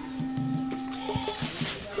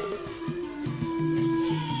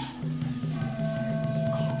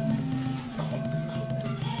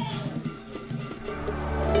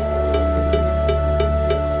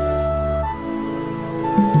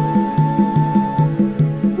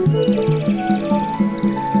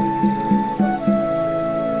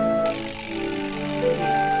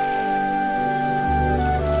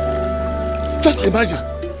 Just imagine,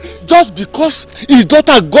 just because his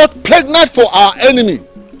daughter got pregnant for our enemy,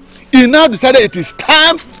 he now decided it is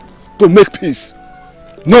time to make peace.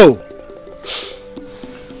 No.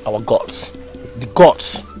 Our gods, the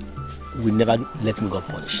gods, will never let me God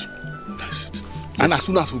punish. That's it. And as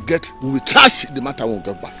soon as we will trash the matter when we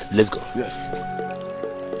get back. Let's go. Yes.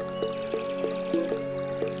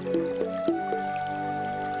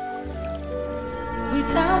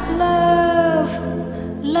 Without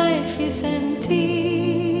love, life is empty.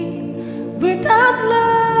 Without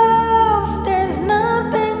love, there's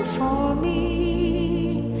nothing for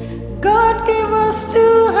me. God gave us 2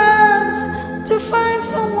 hands to find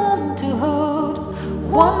someone to hold,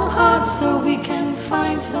 1 heart so we can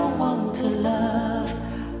find someone to love.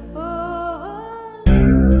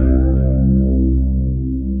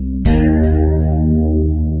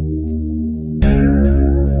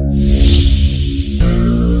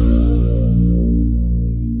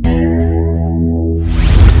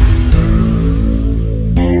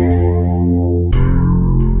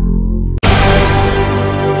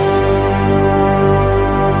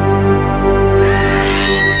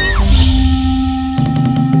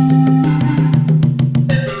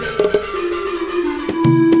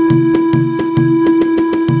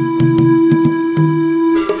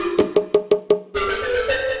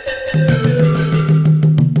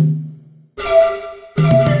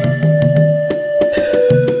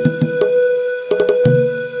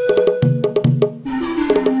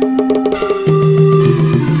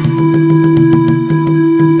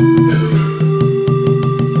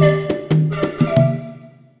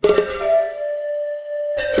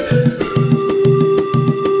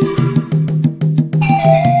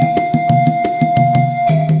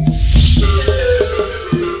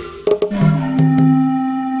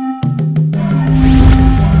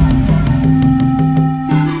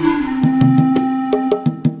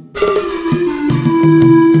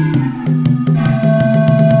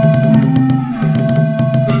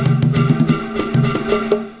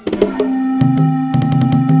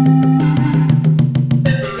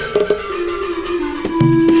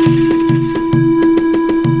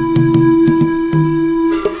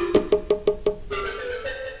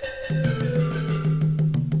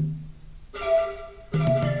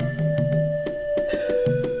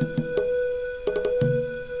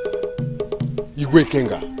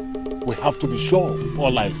 We have to be sure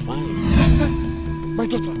Ola is fine. My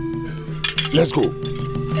daughter, let's go.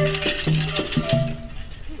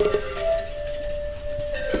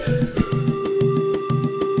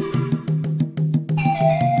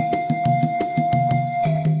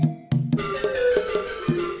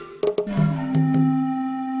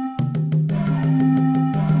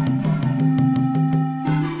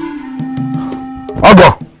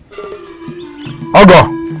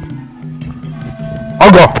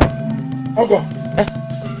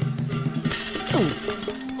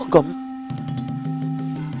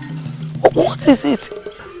 What is it?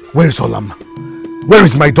 Where is Olama? Where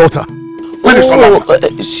is my daughter? Where is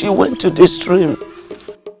Olama? She went to the stream.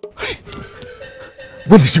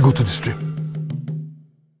 When did she go to the stream?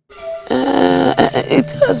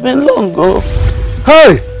 It has been long ago.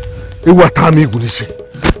 Hey! Iwatami Gunishi.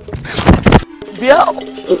 Bia,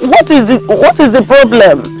 what is the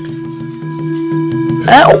problem?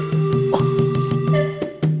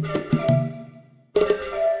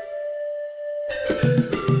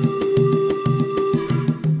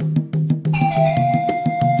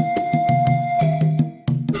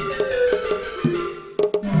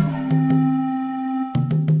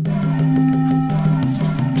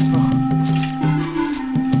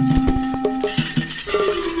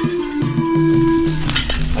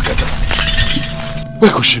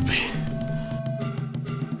 Where could she be?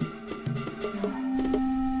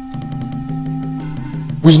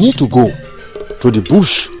 We need to go to the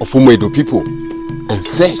bush of Umuedo people and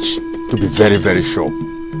search to be very, very sure.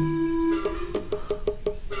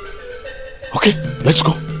 Okay, let's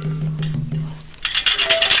go.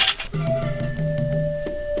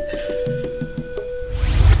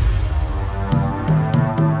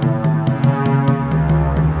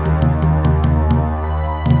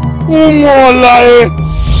 Umuola,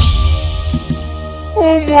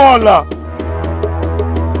 Umuola.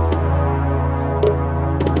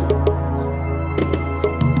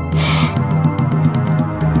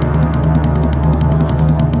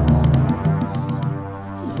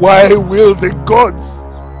 Why will the gods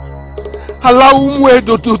allow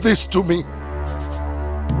Umuedo to do this to me?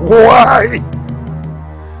 Why?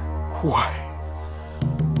 Why?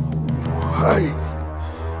 Why?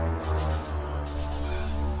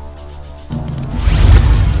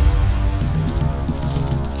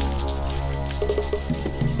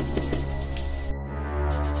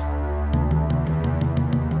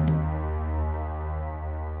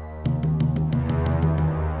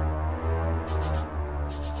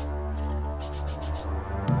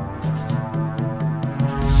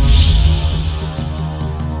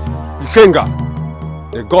 Kenga,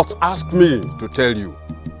 the gods asked me to tell you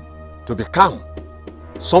to be calm.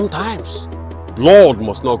 Sometimes blood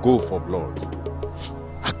must not go for blood.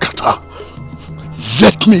 Akata,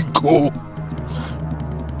 let me go.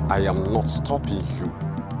 I am not stopping you.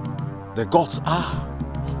 The gods are.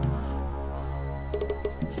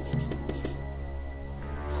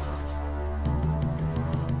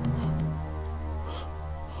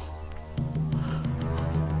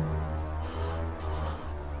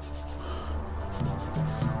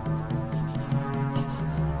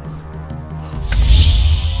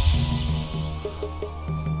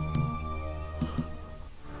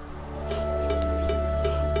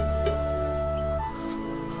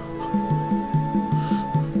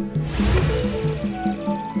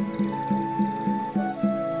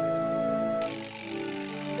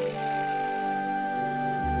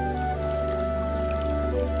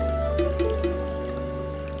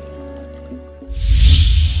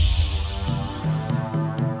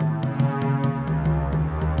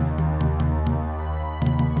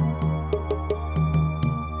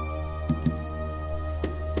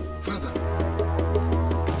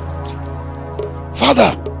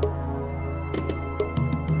 Father!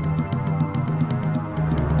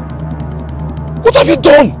 What have you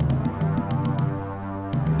done?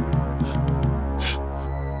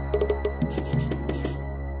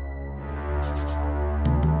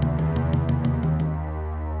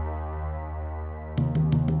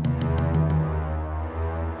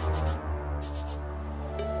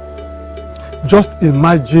 Just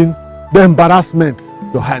imagine the embarrassment,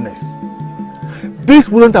 Your Highness. This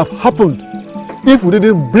wouldn't have happened if we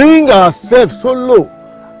didn't bring ourselves so low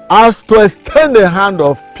as to extend a hand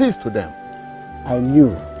of peace to them. I knew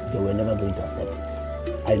they were never going to accept it.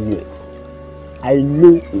 I knew it. I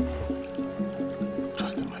knew it.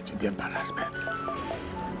 Just imagine the embarrassment.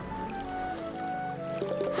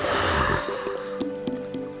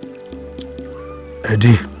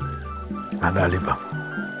 Eddie and Aliba,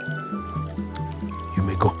 you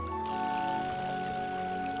may go.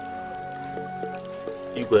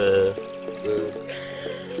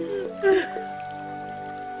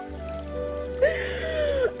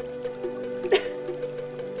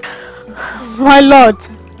 My lord,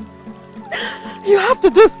 you have to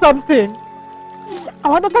do something.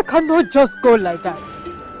 Our daughter cannot just go like that.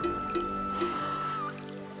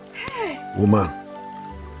 Woman,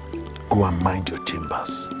 go and mind your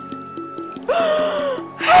chambers.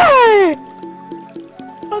 Hey!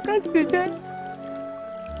 How can I see that?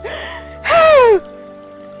 Hey!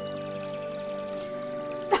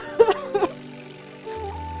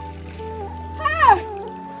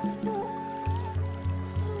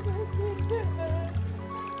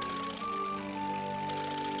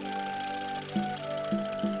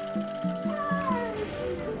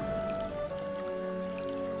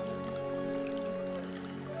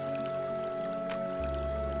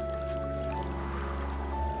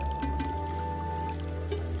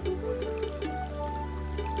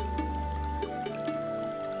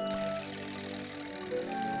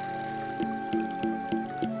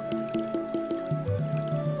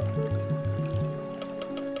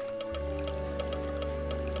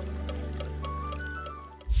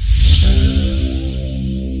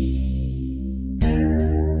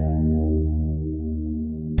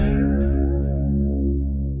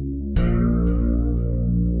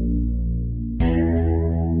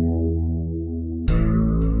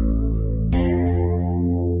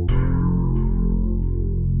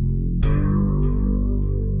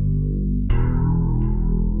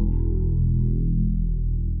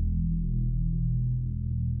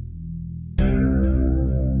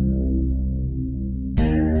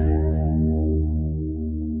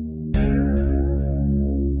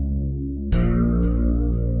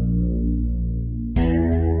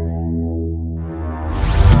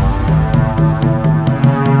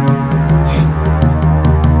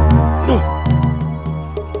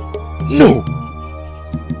 No!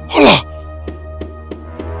 Ola!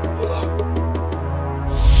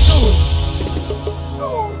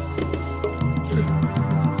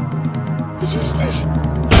 What is this?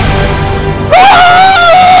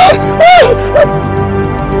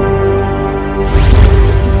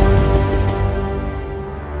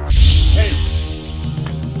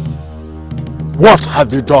 What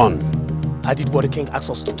have you done? I did what the king asked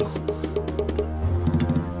us to do.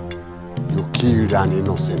 You killed an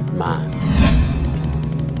innocent man.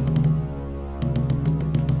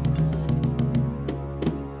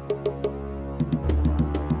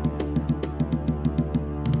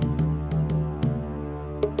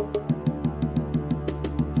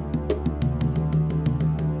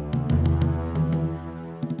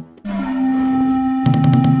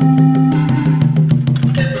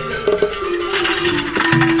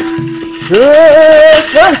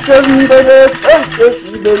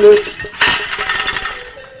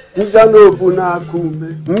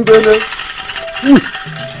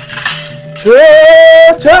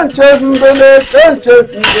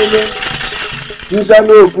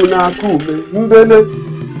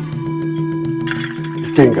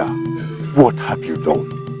 Ikenga, what have you done?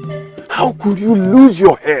 How could you lose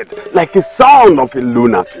your head like a sound of a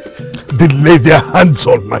lunatic? They lay their hands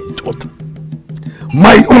on my daughter.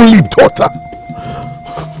 My only daughter.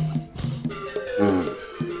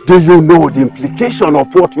 Do you know the implication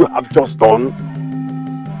of what you have just done?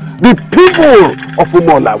 The people of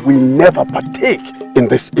Umuola will never partake in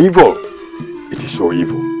this evil. It is so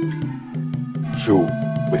evil. You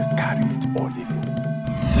will carry it all in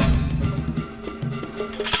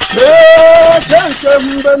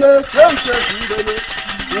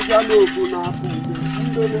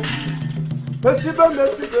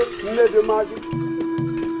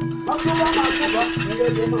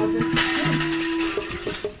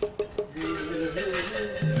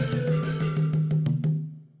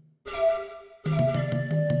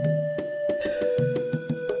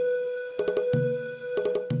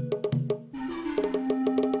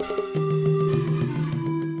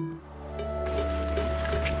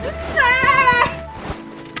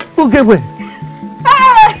Ugegbe.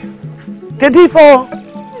 Kedifo.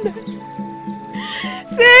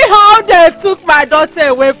 See how they took my daughter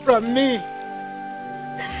away from me.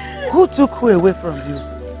 Who took who away from you?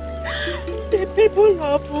 The people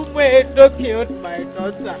of Umuedo killed my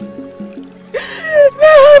daughter.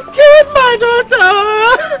 They have killed my daughter.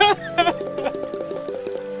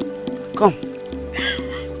 Come.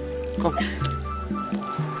 Come.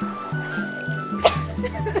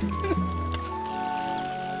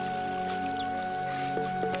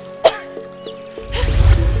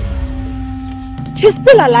 She's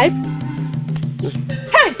still alive?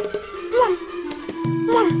 Hey! Mom!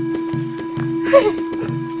 Mom!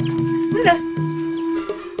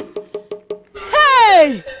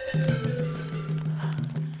 Hey!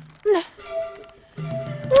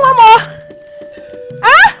 Mama!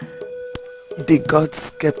 Huh? The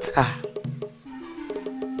gods kept her.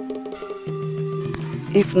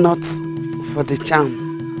 If not for the charm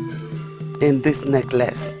in this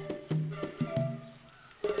necklace,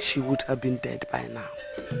 she would have been dead by now.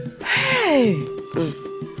 Hey!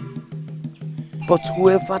 But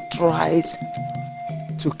whoever tried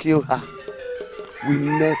to kill her will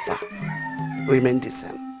never remain the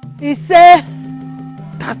same. He said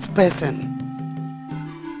that person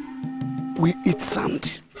will eat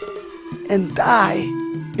sand and die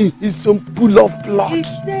in his own pool of blood. He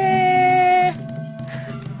said,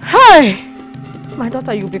 hey! My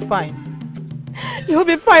daughter, you'll be fine. You'll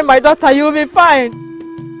be fine, my daughter, you'll be fine.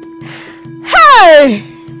 Hey!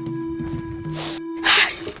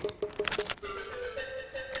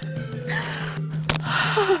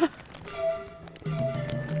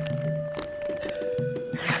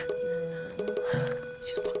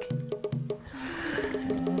 She's talking.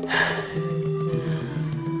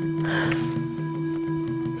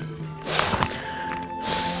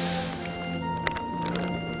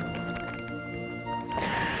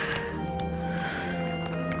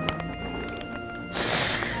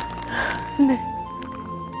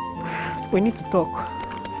 We need to talk.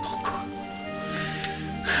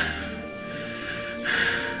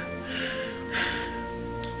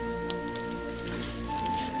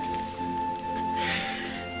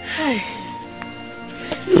 Hey.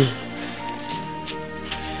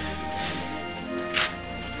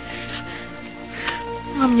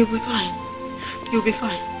 Mom, you'll be fine. You'll be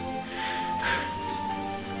fine.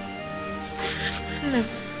 No.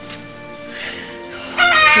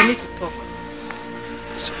 We need to talk.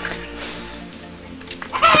 It's okay.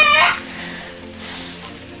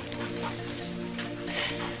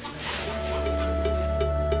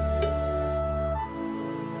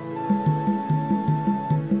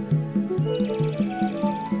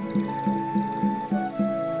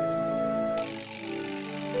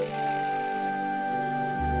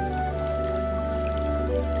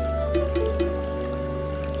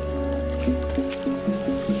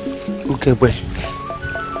 Okay, boy.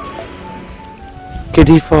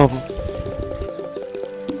 Kedi form.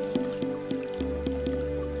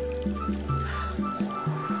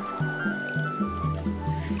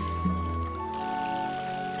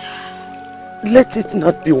 Let it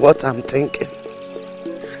not be what I'm thinking.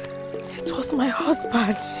 It was my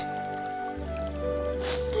husband.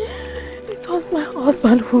 It was my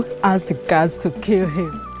husband who asked the guards to kill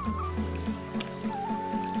him.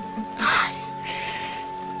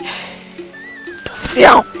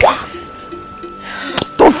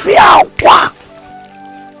 Tufiawa!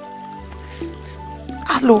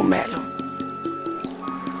 Alo melo.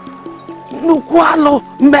 Nugualo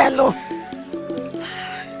melo.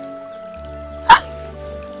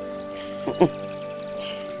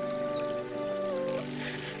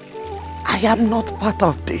 I am not part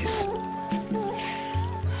of this.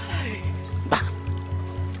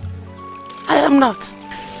 I am not.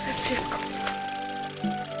 Please go.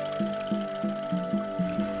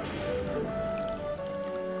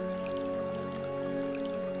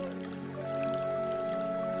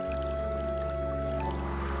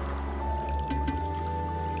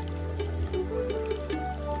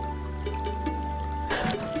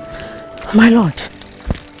 My lord,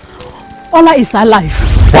 Ola is alive.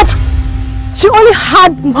 What? She only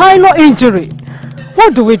had minor injury.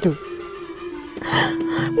 What do we do?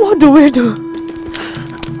 What do we do?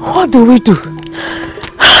 What do we do?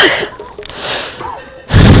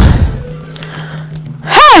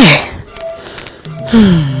 Hey!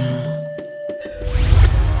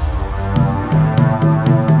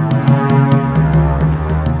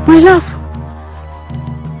 My love.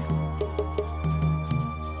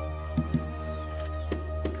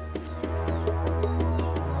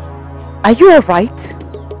 Are you all right?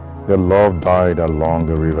 The love died along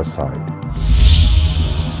the riverside.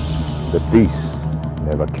 The peace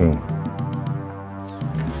never came.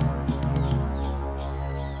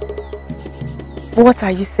 What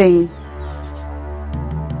are you saying?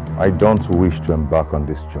 I don't wish to embark on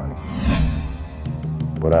this journey,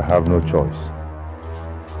 but I have no choice.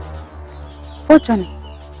 What journey?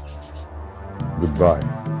 Goodbye,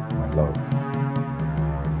 my love.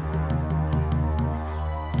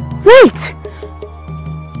 Wait!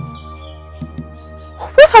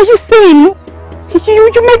 What are you saying?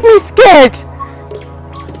 You make me scared.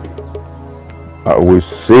 I will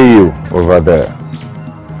see you over there,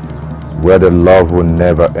 where the love will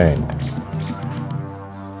never end.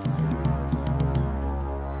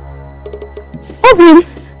 Obi!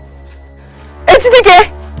 Ejidike!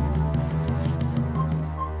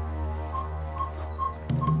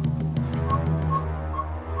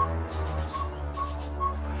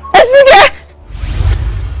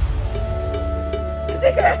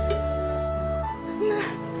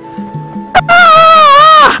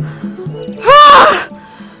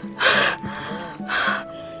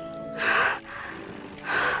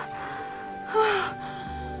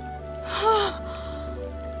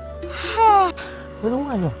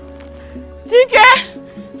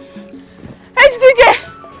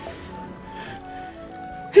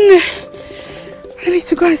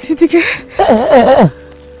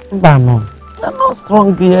 Bano, you're not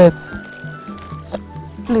strong yet.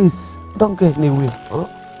 Please, don't get anywhere.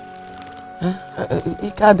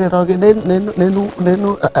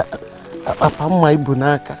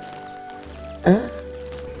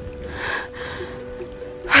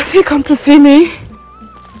 Has he come to see me?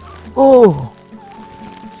 Oh,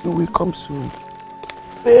 he will come soon.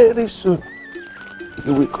 Very soon.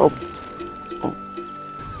 He will come.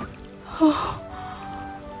 Oh.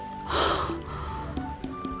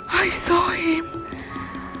 I saw him.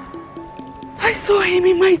 I saw him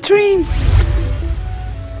in my dream.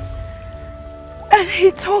 And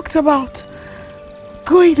he talked about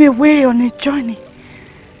going away on a journey.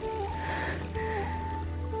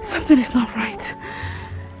 Something is not right.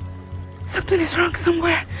 Something is wrong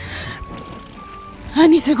somewhere. I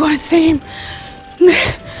need to go and see him.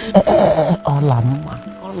 Ola,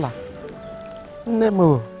 mama. Ola.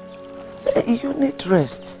 Nemo. You need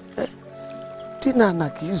rest. Tina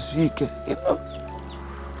nak is weak, you know.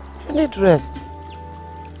 You need rest.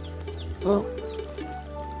 Oh.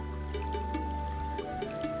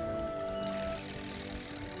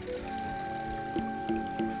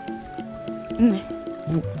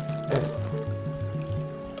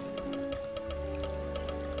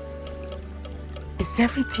 Is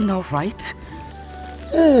everything all right?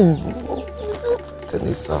 Everything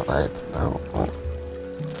is all right now.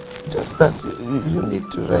 Just that you need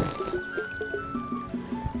to rest.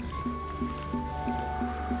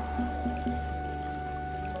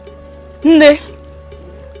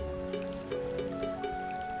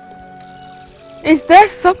 Is there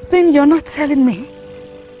something you're not telling me?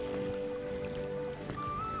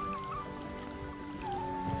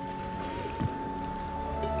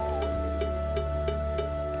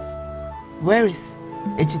 Where is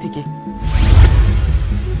Ejidike?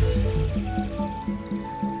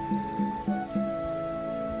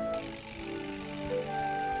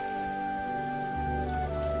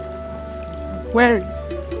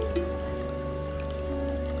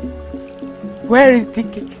 Where is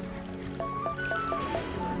Dike?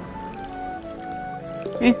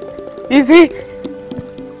 Is he?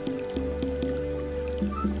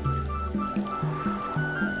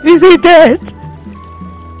 Is he dead?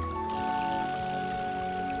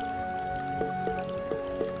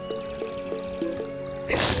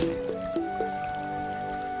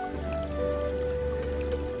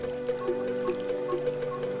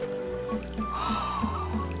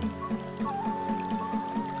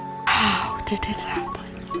 How did it happen?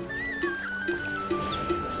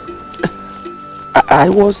 I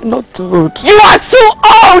was not told. You are too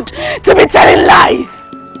old to be telling lies!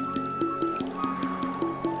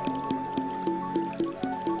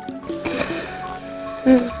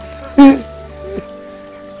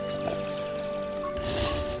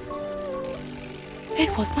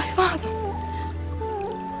 It was my father.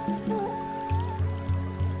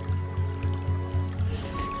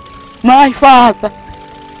 My father.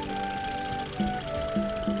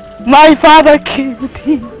 My father killed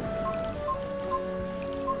him.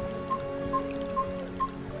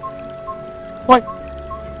 What?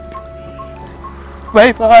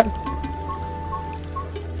 My father.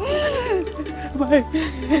 My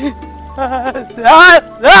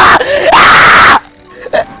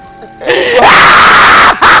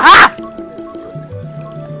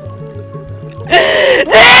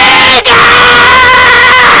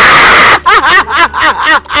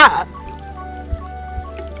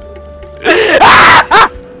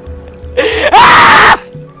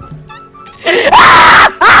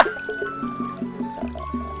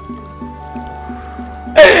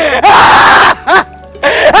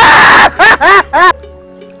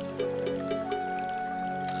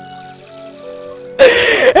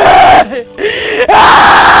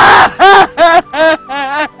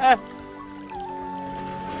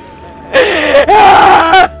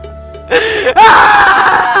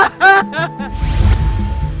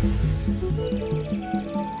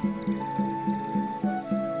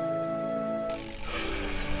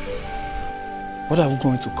What are we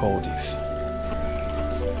going to call this?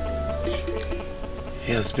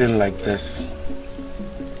 He has been like this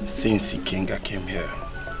since Ikenga came here.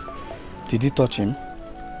 Did he touch him?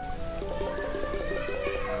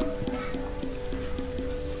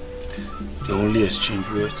 They only exchange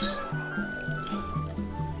words.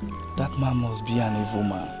 That man must be an evil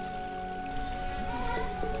man.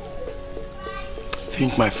 I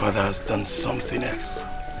think my father has done something else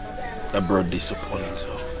that brought this upon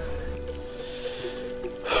himself.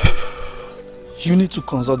 You need to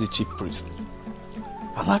consult the chief priest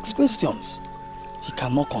and ask questions. He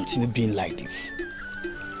cannot continue being like this.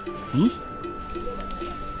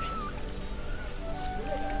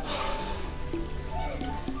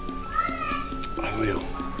 I will.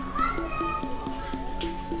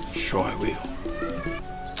 Sure I will.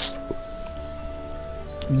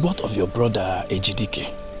 What of your brother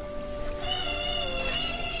Ejidike?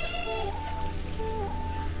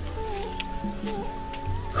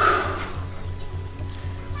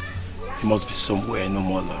 He must be somewhere in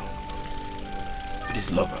Umuola with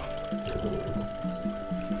his lover.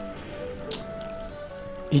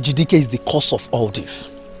 Ejidike is the cause of all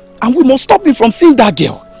this. And we must stop him from seeing that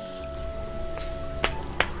girl.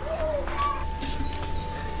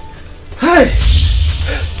 Hey!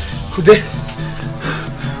 Kude!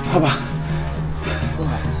 Baba!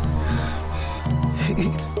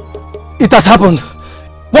 It has happened!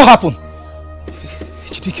 What happened?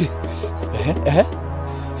 Ejidike.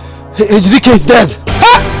 Ejidike is dead!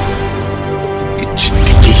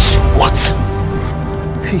 Ejidike is what?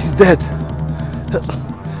 He's dead.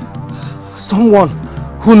 Someone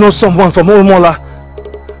who knows someone from Umuola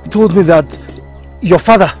told me that your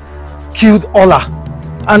father killed Ola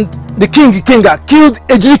and the king Ikenga killed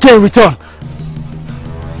Ejidike in return.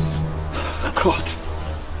 God.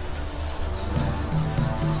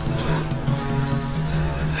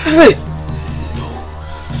 Hey!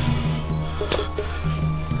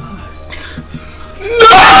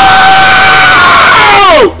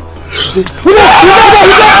 Leave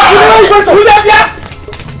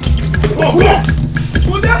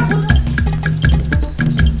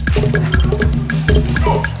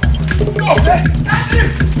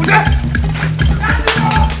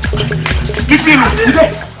me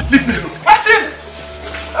alone! Leave me alone!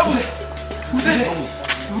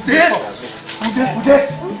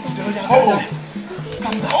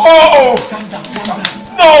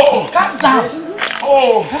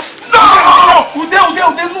 No!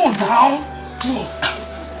 There's no down.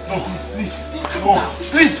 No, please. No,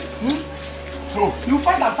 please. No. You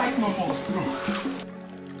fight and fight no more. No.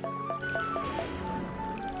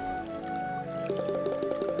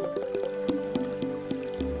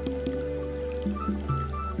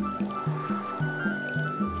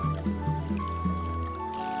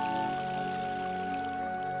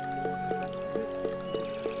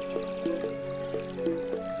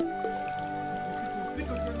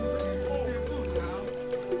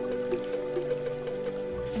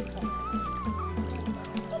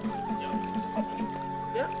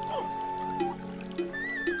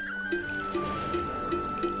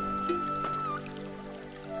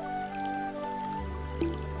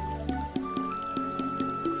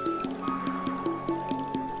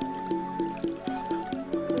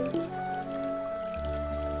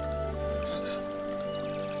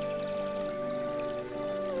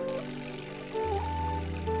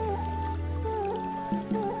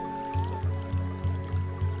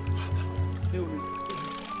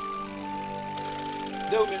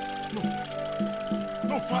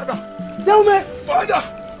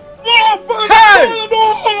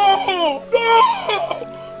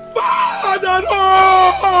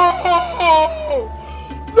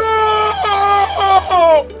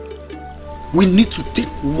 We need to take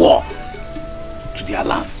war to their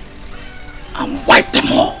land and wipe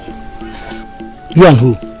them all. You and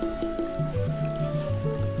who?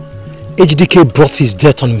 Ejidike brought his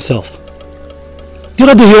death on himself. The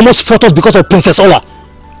other day he almost fought us because of Princess Ola.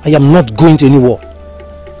 I am not going to any war.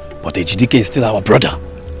 But Ejidike is still our brother.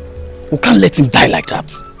 We can't let him die like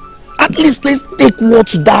that. At least let's take war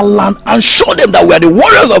to that land and show them that we are the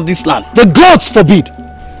warriors of this land. The gods forbid!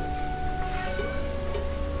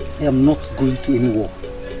 I am not going to any war.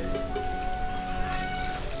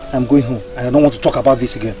 I am going home. I don't want to talk about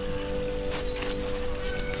this again.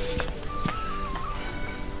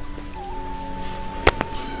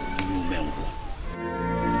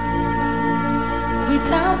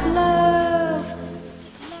 Without love,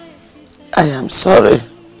 I am sorry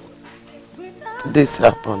this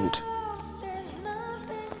happened.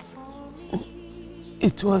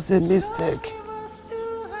 It was a mistake.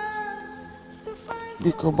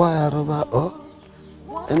 Because Bayaraba,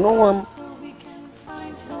 and no one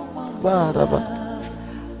Bayaraba.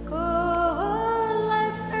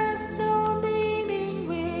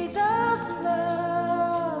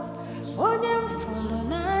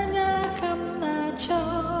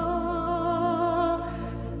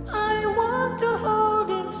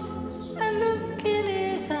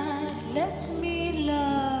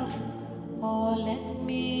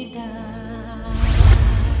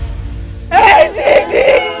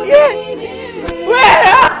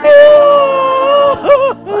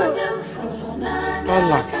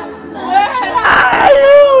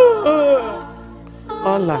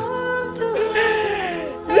 Ola.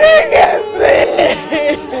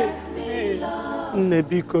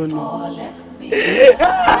 Nebikono.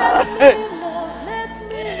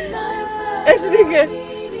 Ejidike.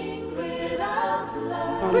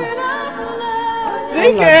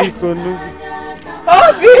 Ola bikono.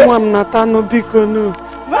 Mwam natano bikono.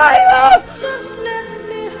 My love.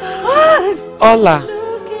 Ola.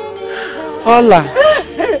 Ola.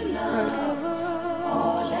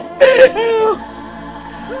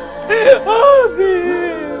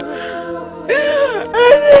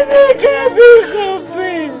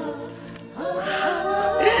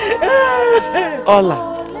 Ola.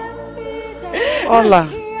 Ola.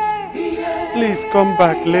 Please come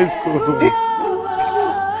back. Let's go home.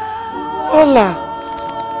 Ola.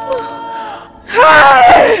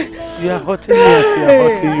 You are hurting me as you are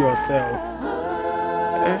hurting yourself.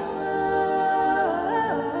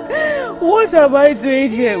 What am I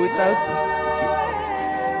doing here without you?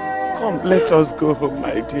 Come, let us go home,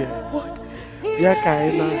 my dear. What? I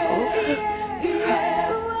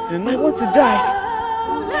want to die.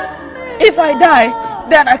 If I die,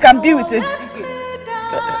 then I can be with Ejidike.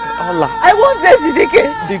 Ola. I want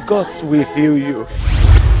Ejidike. The gods will heal you.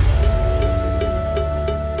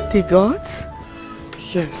 The gods?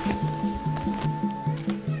 Yes.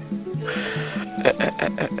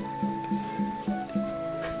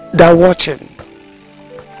 They're watching.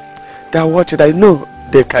 They're watching. I know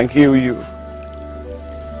they can heal you.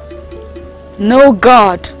 No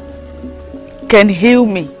God can heal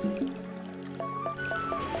me.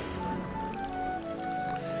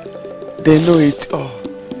 They know it all.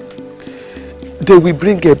 They will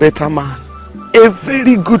bring a better man. A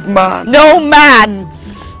very good man. No man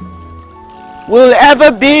will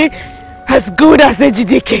ever be as good as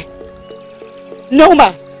Ejidike. No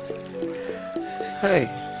man. Hey.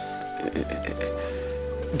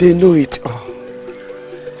 They know it all.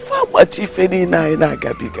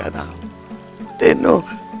 Now. They know.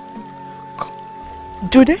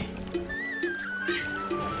 Do they?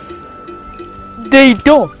 They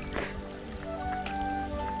don't.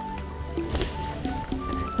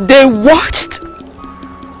 They watched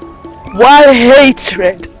while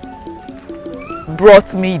hatred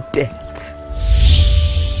brought me death.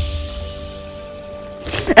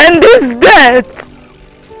 And this death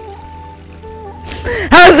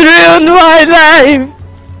has ruined my life.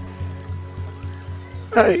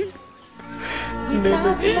 Nene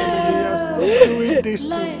has not doing this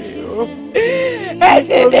to me.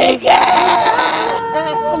 Ejidike!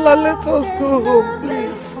 Ola, let us go home,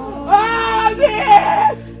 please.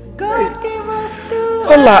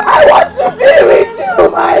 Ola, I want to be with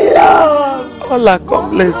you, my love. Ola,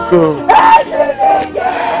 come, let's go.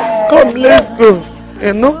 Come, let's go.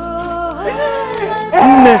 You know?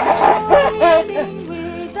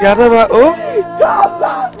 Yaraba, oh?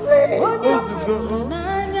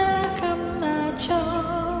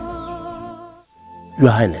 Your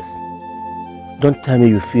Highness, don't tell me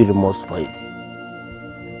you feel remorse for it.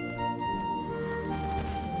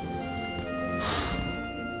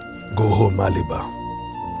 Go home, Aliba.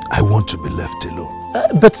 I want to be left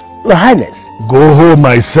alone. But, Your Highness... Go home,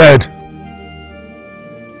 I said.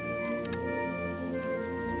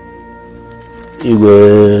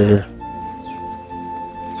 Igwe...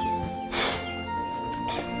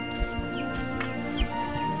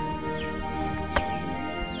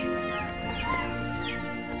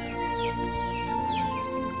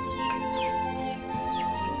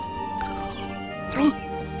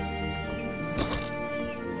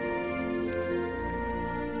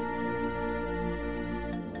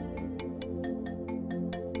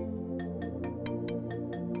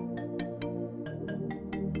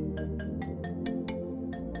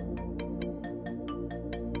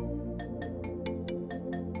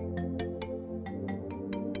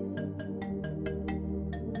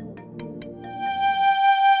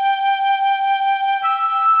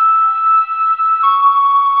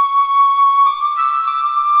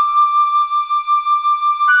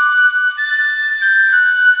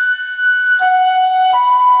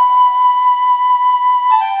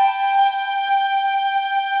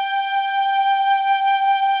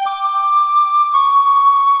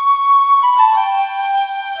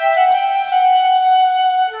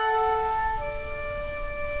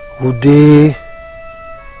 Ude,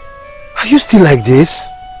 are you still like this?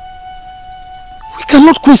 We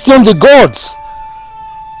cannot question the gods.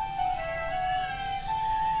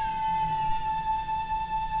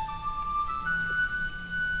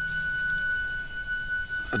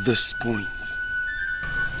 At this point,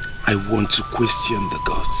 I want to question the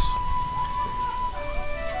gods.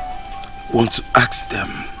 I want to ask them,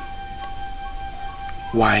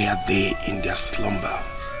 why are they in their slumber?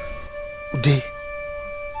 Ude,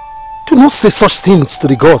 do not say such things to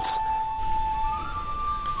the gods.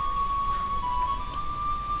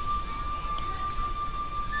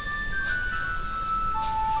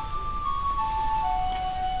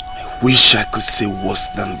 I wish I could say worse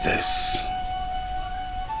than this.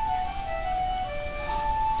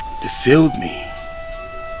 They failed me.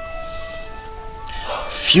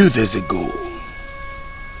 A few days ago,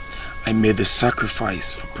 I made a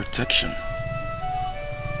sacrifice for protection.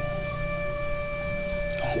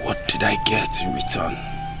 What did I get in return?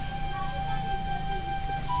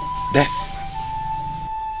 Death.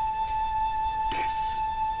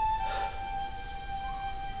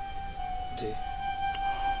 Ude.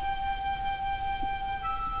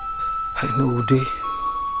 I know, Ude.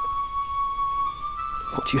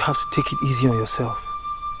 But you have to take it easy on yourself.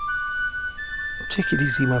 Take it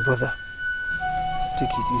easy, my brother. Take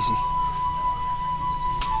it easy.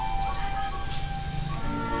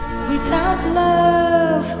 Without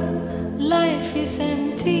love, life is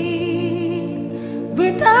empty.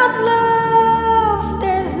 Without love,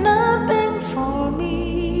 there's nothing for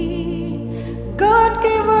me. God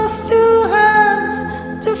gave us two hands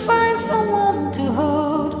to find someone to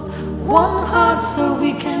hold, one heart so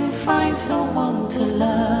we can find someone to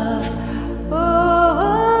love.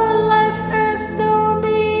 Oh, life has no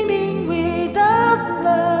meaning without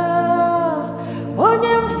love.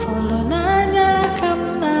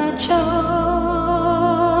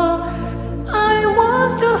 I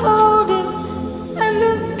want to hold him and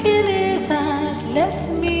look in his eyes. Let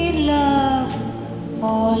me love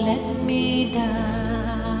or let me die.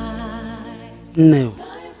 No.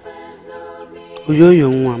 Oyoyo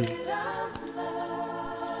Nwam.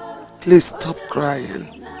 Please stop crying.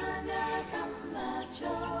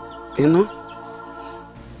 You know?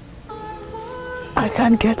 I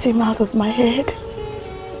can't get him out of my head.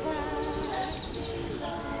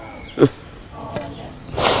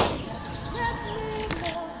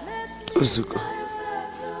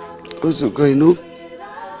 Ozugo, you know,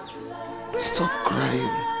 stop crying.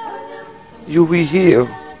 You will heal.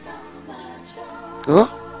 Oh?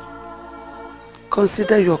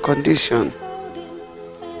 Consider your condition.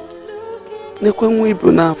 Nekwenwe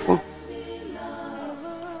ibu n'afọ.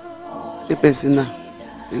 Ebezina,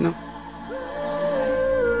 you know.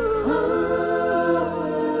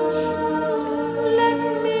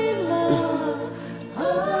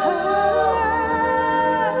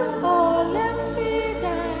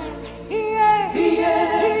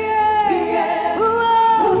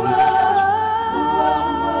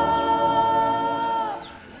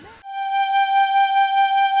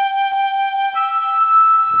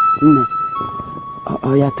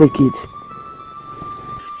 Oh yeah, take it.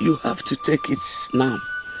 You have to take it now,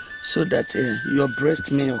 so that your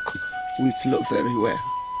breast milk will flow very well.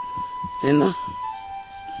 You know?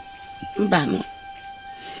 Mbano.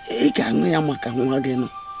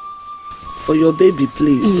 For your baby,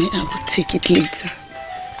 please. I will take it later.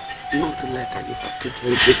 Not later, you have to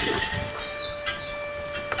drink it now.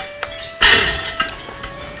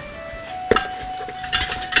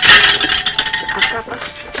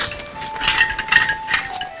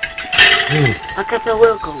 Akata,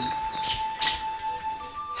 welcome.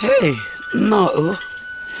 Hey, no.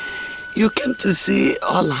 You came to see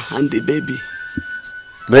Ola and the baby.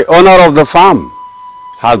 The owner of the farm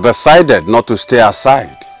has decided not to stay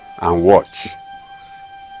aside and watch.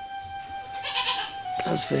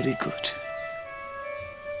 That's very good.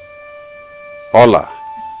 Ola,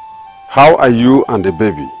 how are you and the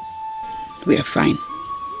baby? We are fine.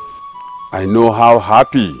 I know how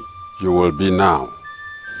happy you will be now.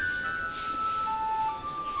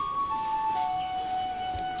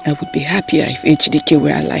 I would be happier if Ejidike were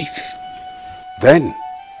alive. Then,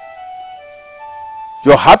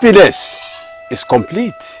 your happiness is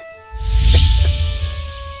complete.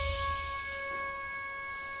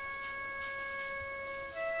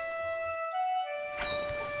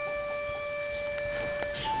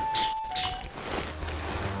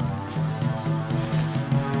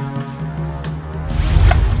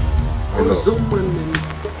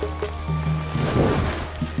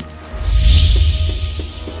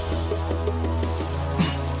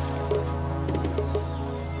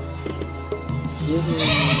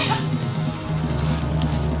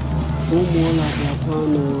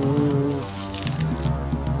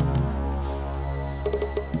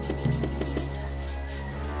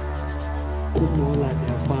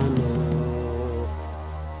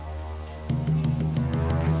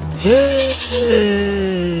 Hey!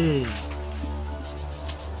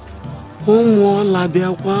 Umuola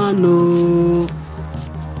biakwano.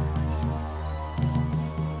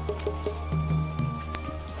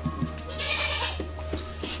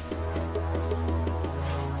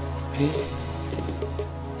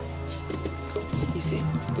 Is it?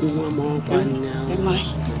 Am I?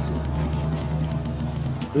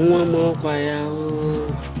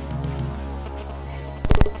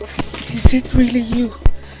 Is it really you?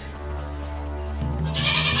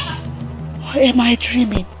 Or am I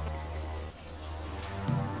dreaming?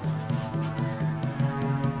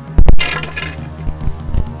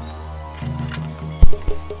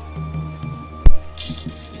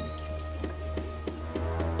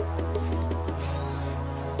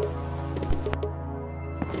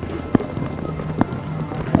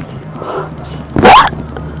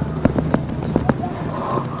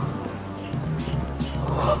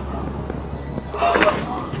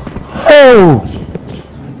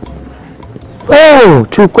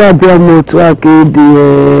 Chukwu abịa n'otu aka ịdị.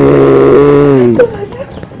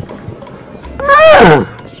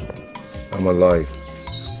 I'm alive.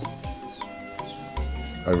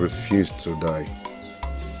 I refused to die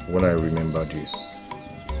when I remembered you.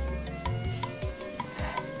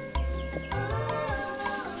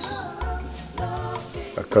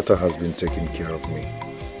 Akata has been taking care of me.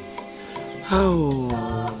 Oh,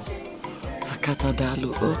 Akata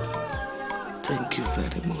Dalu. Oh, thank you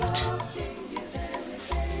very much.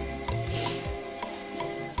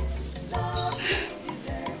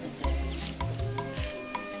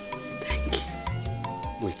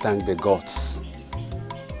 We thank the gods.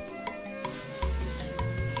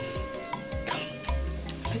 Come,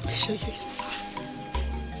 let me show you inside.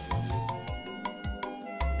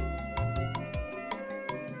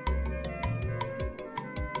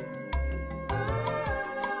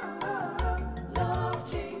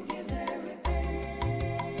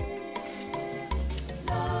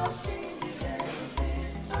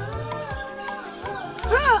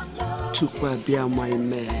 Chukwu abịa ma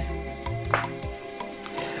ime.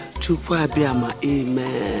 Chukwu abịa ma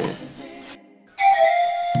ime.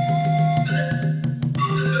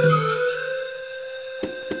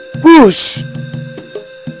 Push.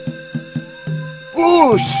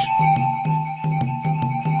 Push.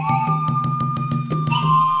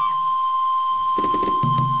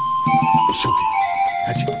 It's okay.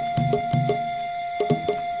 Haji.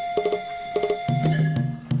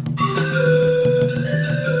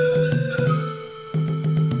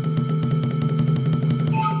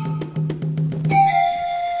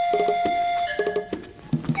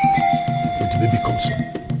 Let the baby come soon.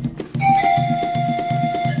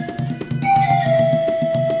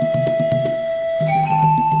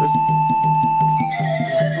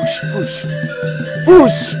 Push.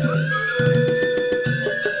 Push.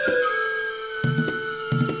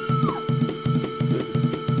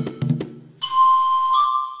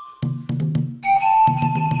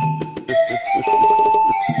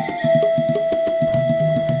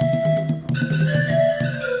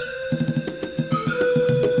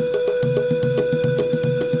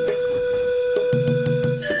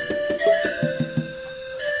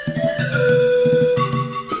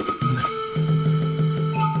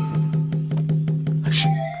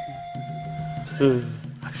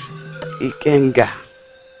 Ikenga.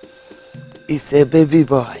 It's a baby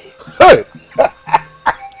boy. Hey!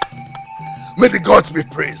 May the gods be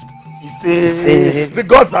praised. The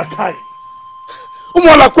gods are kind.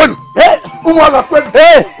 Umuola kwenu. Hey! Umuola kwenu.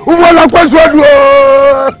 Hey! Umuola kwenu.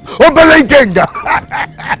 Obele Ikenga.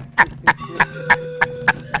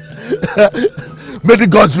 May the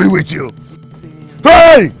gods be with you.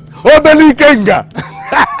 Hey! Obele Ikenga.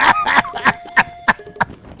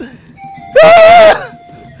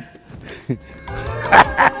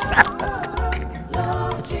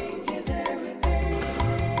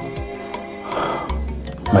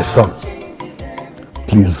 My son,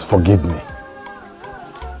 please forgive me.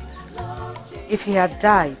 If he had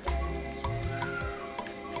died,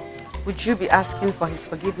 would you be asking for his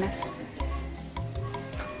forgiveness?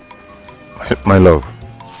 My love,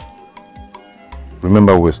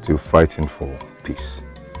 remember we're still fighting for peace.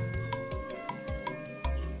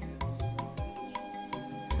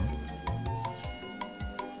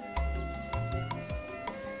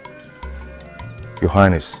 Your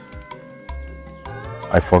Highness,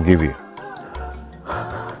 I forgive you.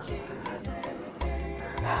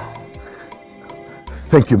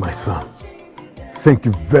 Thank you, my son. Thank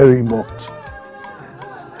you very much.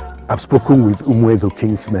 I've spoken with Umuedo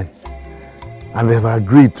King's men, and they've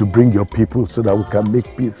agreed to bring your people so that we can make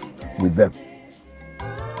peace with them.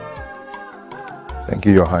 Thank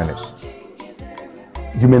you, Your Highness.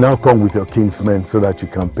 You may now come with your king's men so that you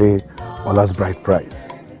can pay Ola's bride price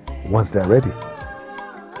once they're ready.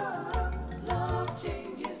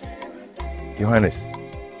 Your Highness,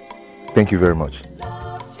 thank you very much.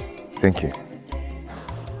 Thank you.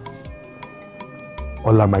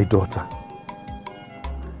 Ola, my daughter,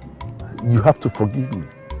 you have to forgive me.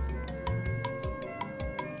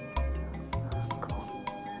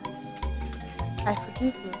 I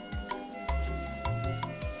forgive you.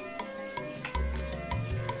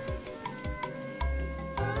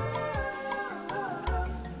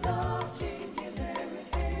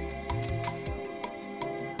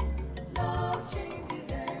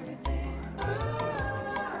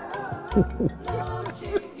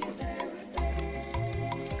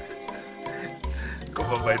 Come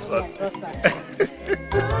on, my son.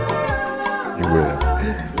 You will.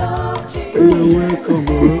 You're welcome.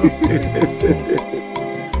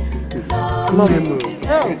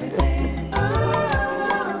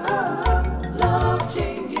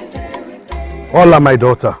 Ola, my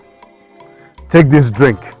daughter, take this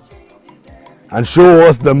drink and show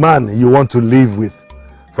us the man you want to live with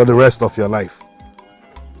for the rest of your life.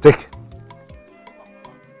 Take.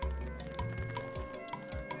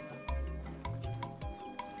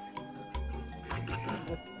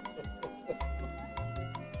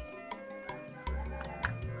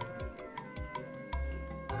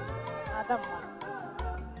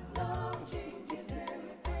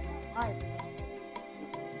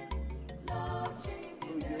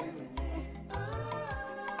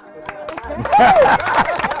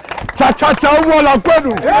 Cha-cha-cha, Umuola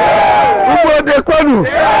kwenu. Umuede kwenu.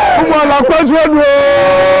 Umuola kwenu.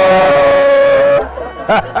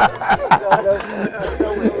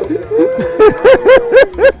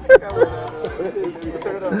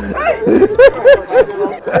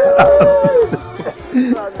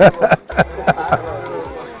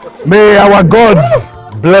 May our gods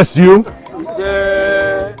bless you.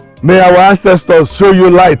 May our ancestors show you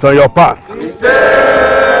light on your path.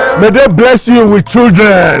 May they bless you with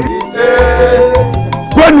children.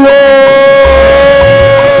 When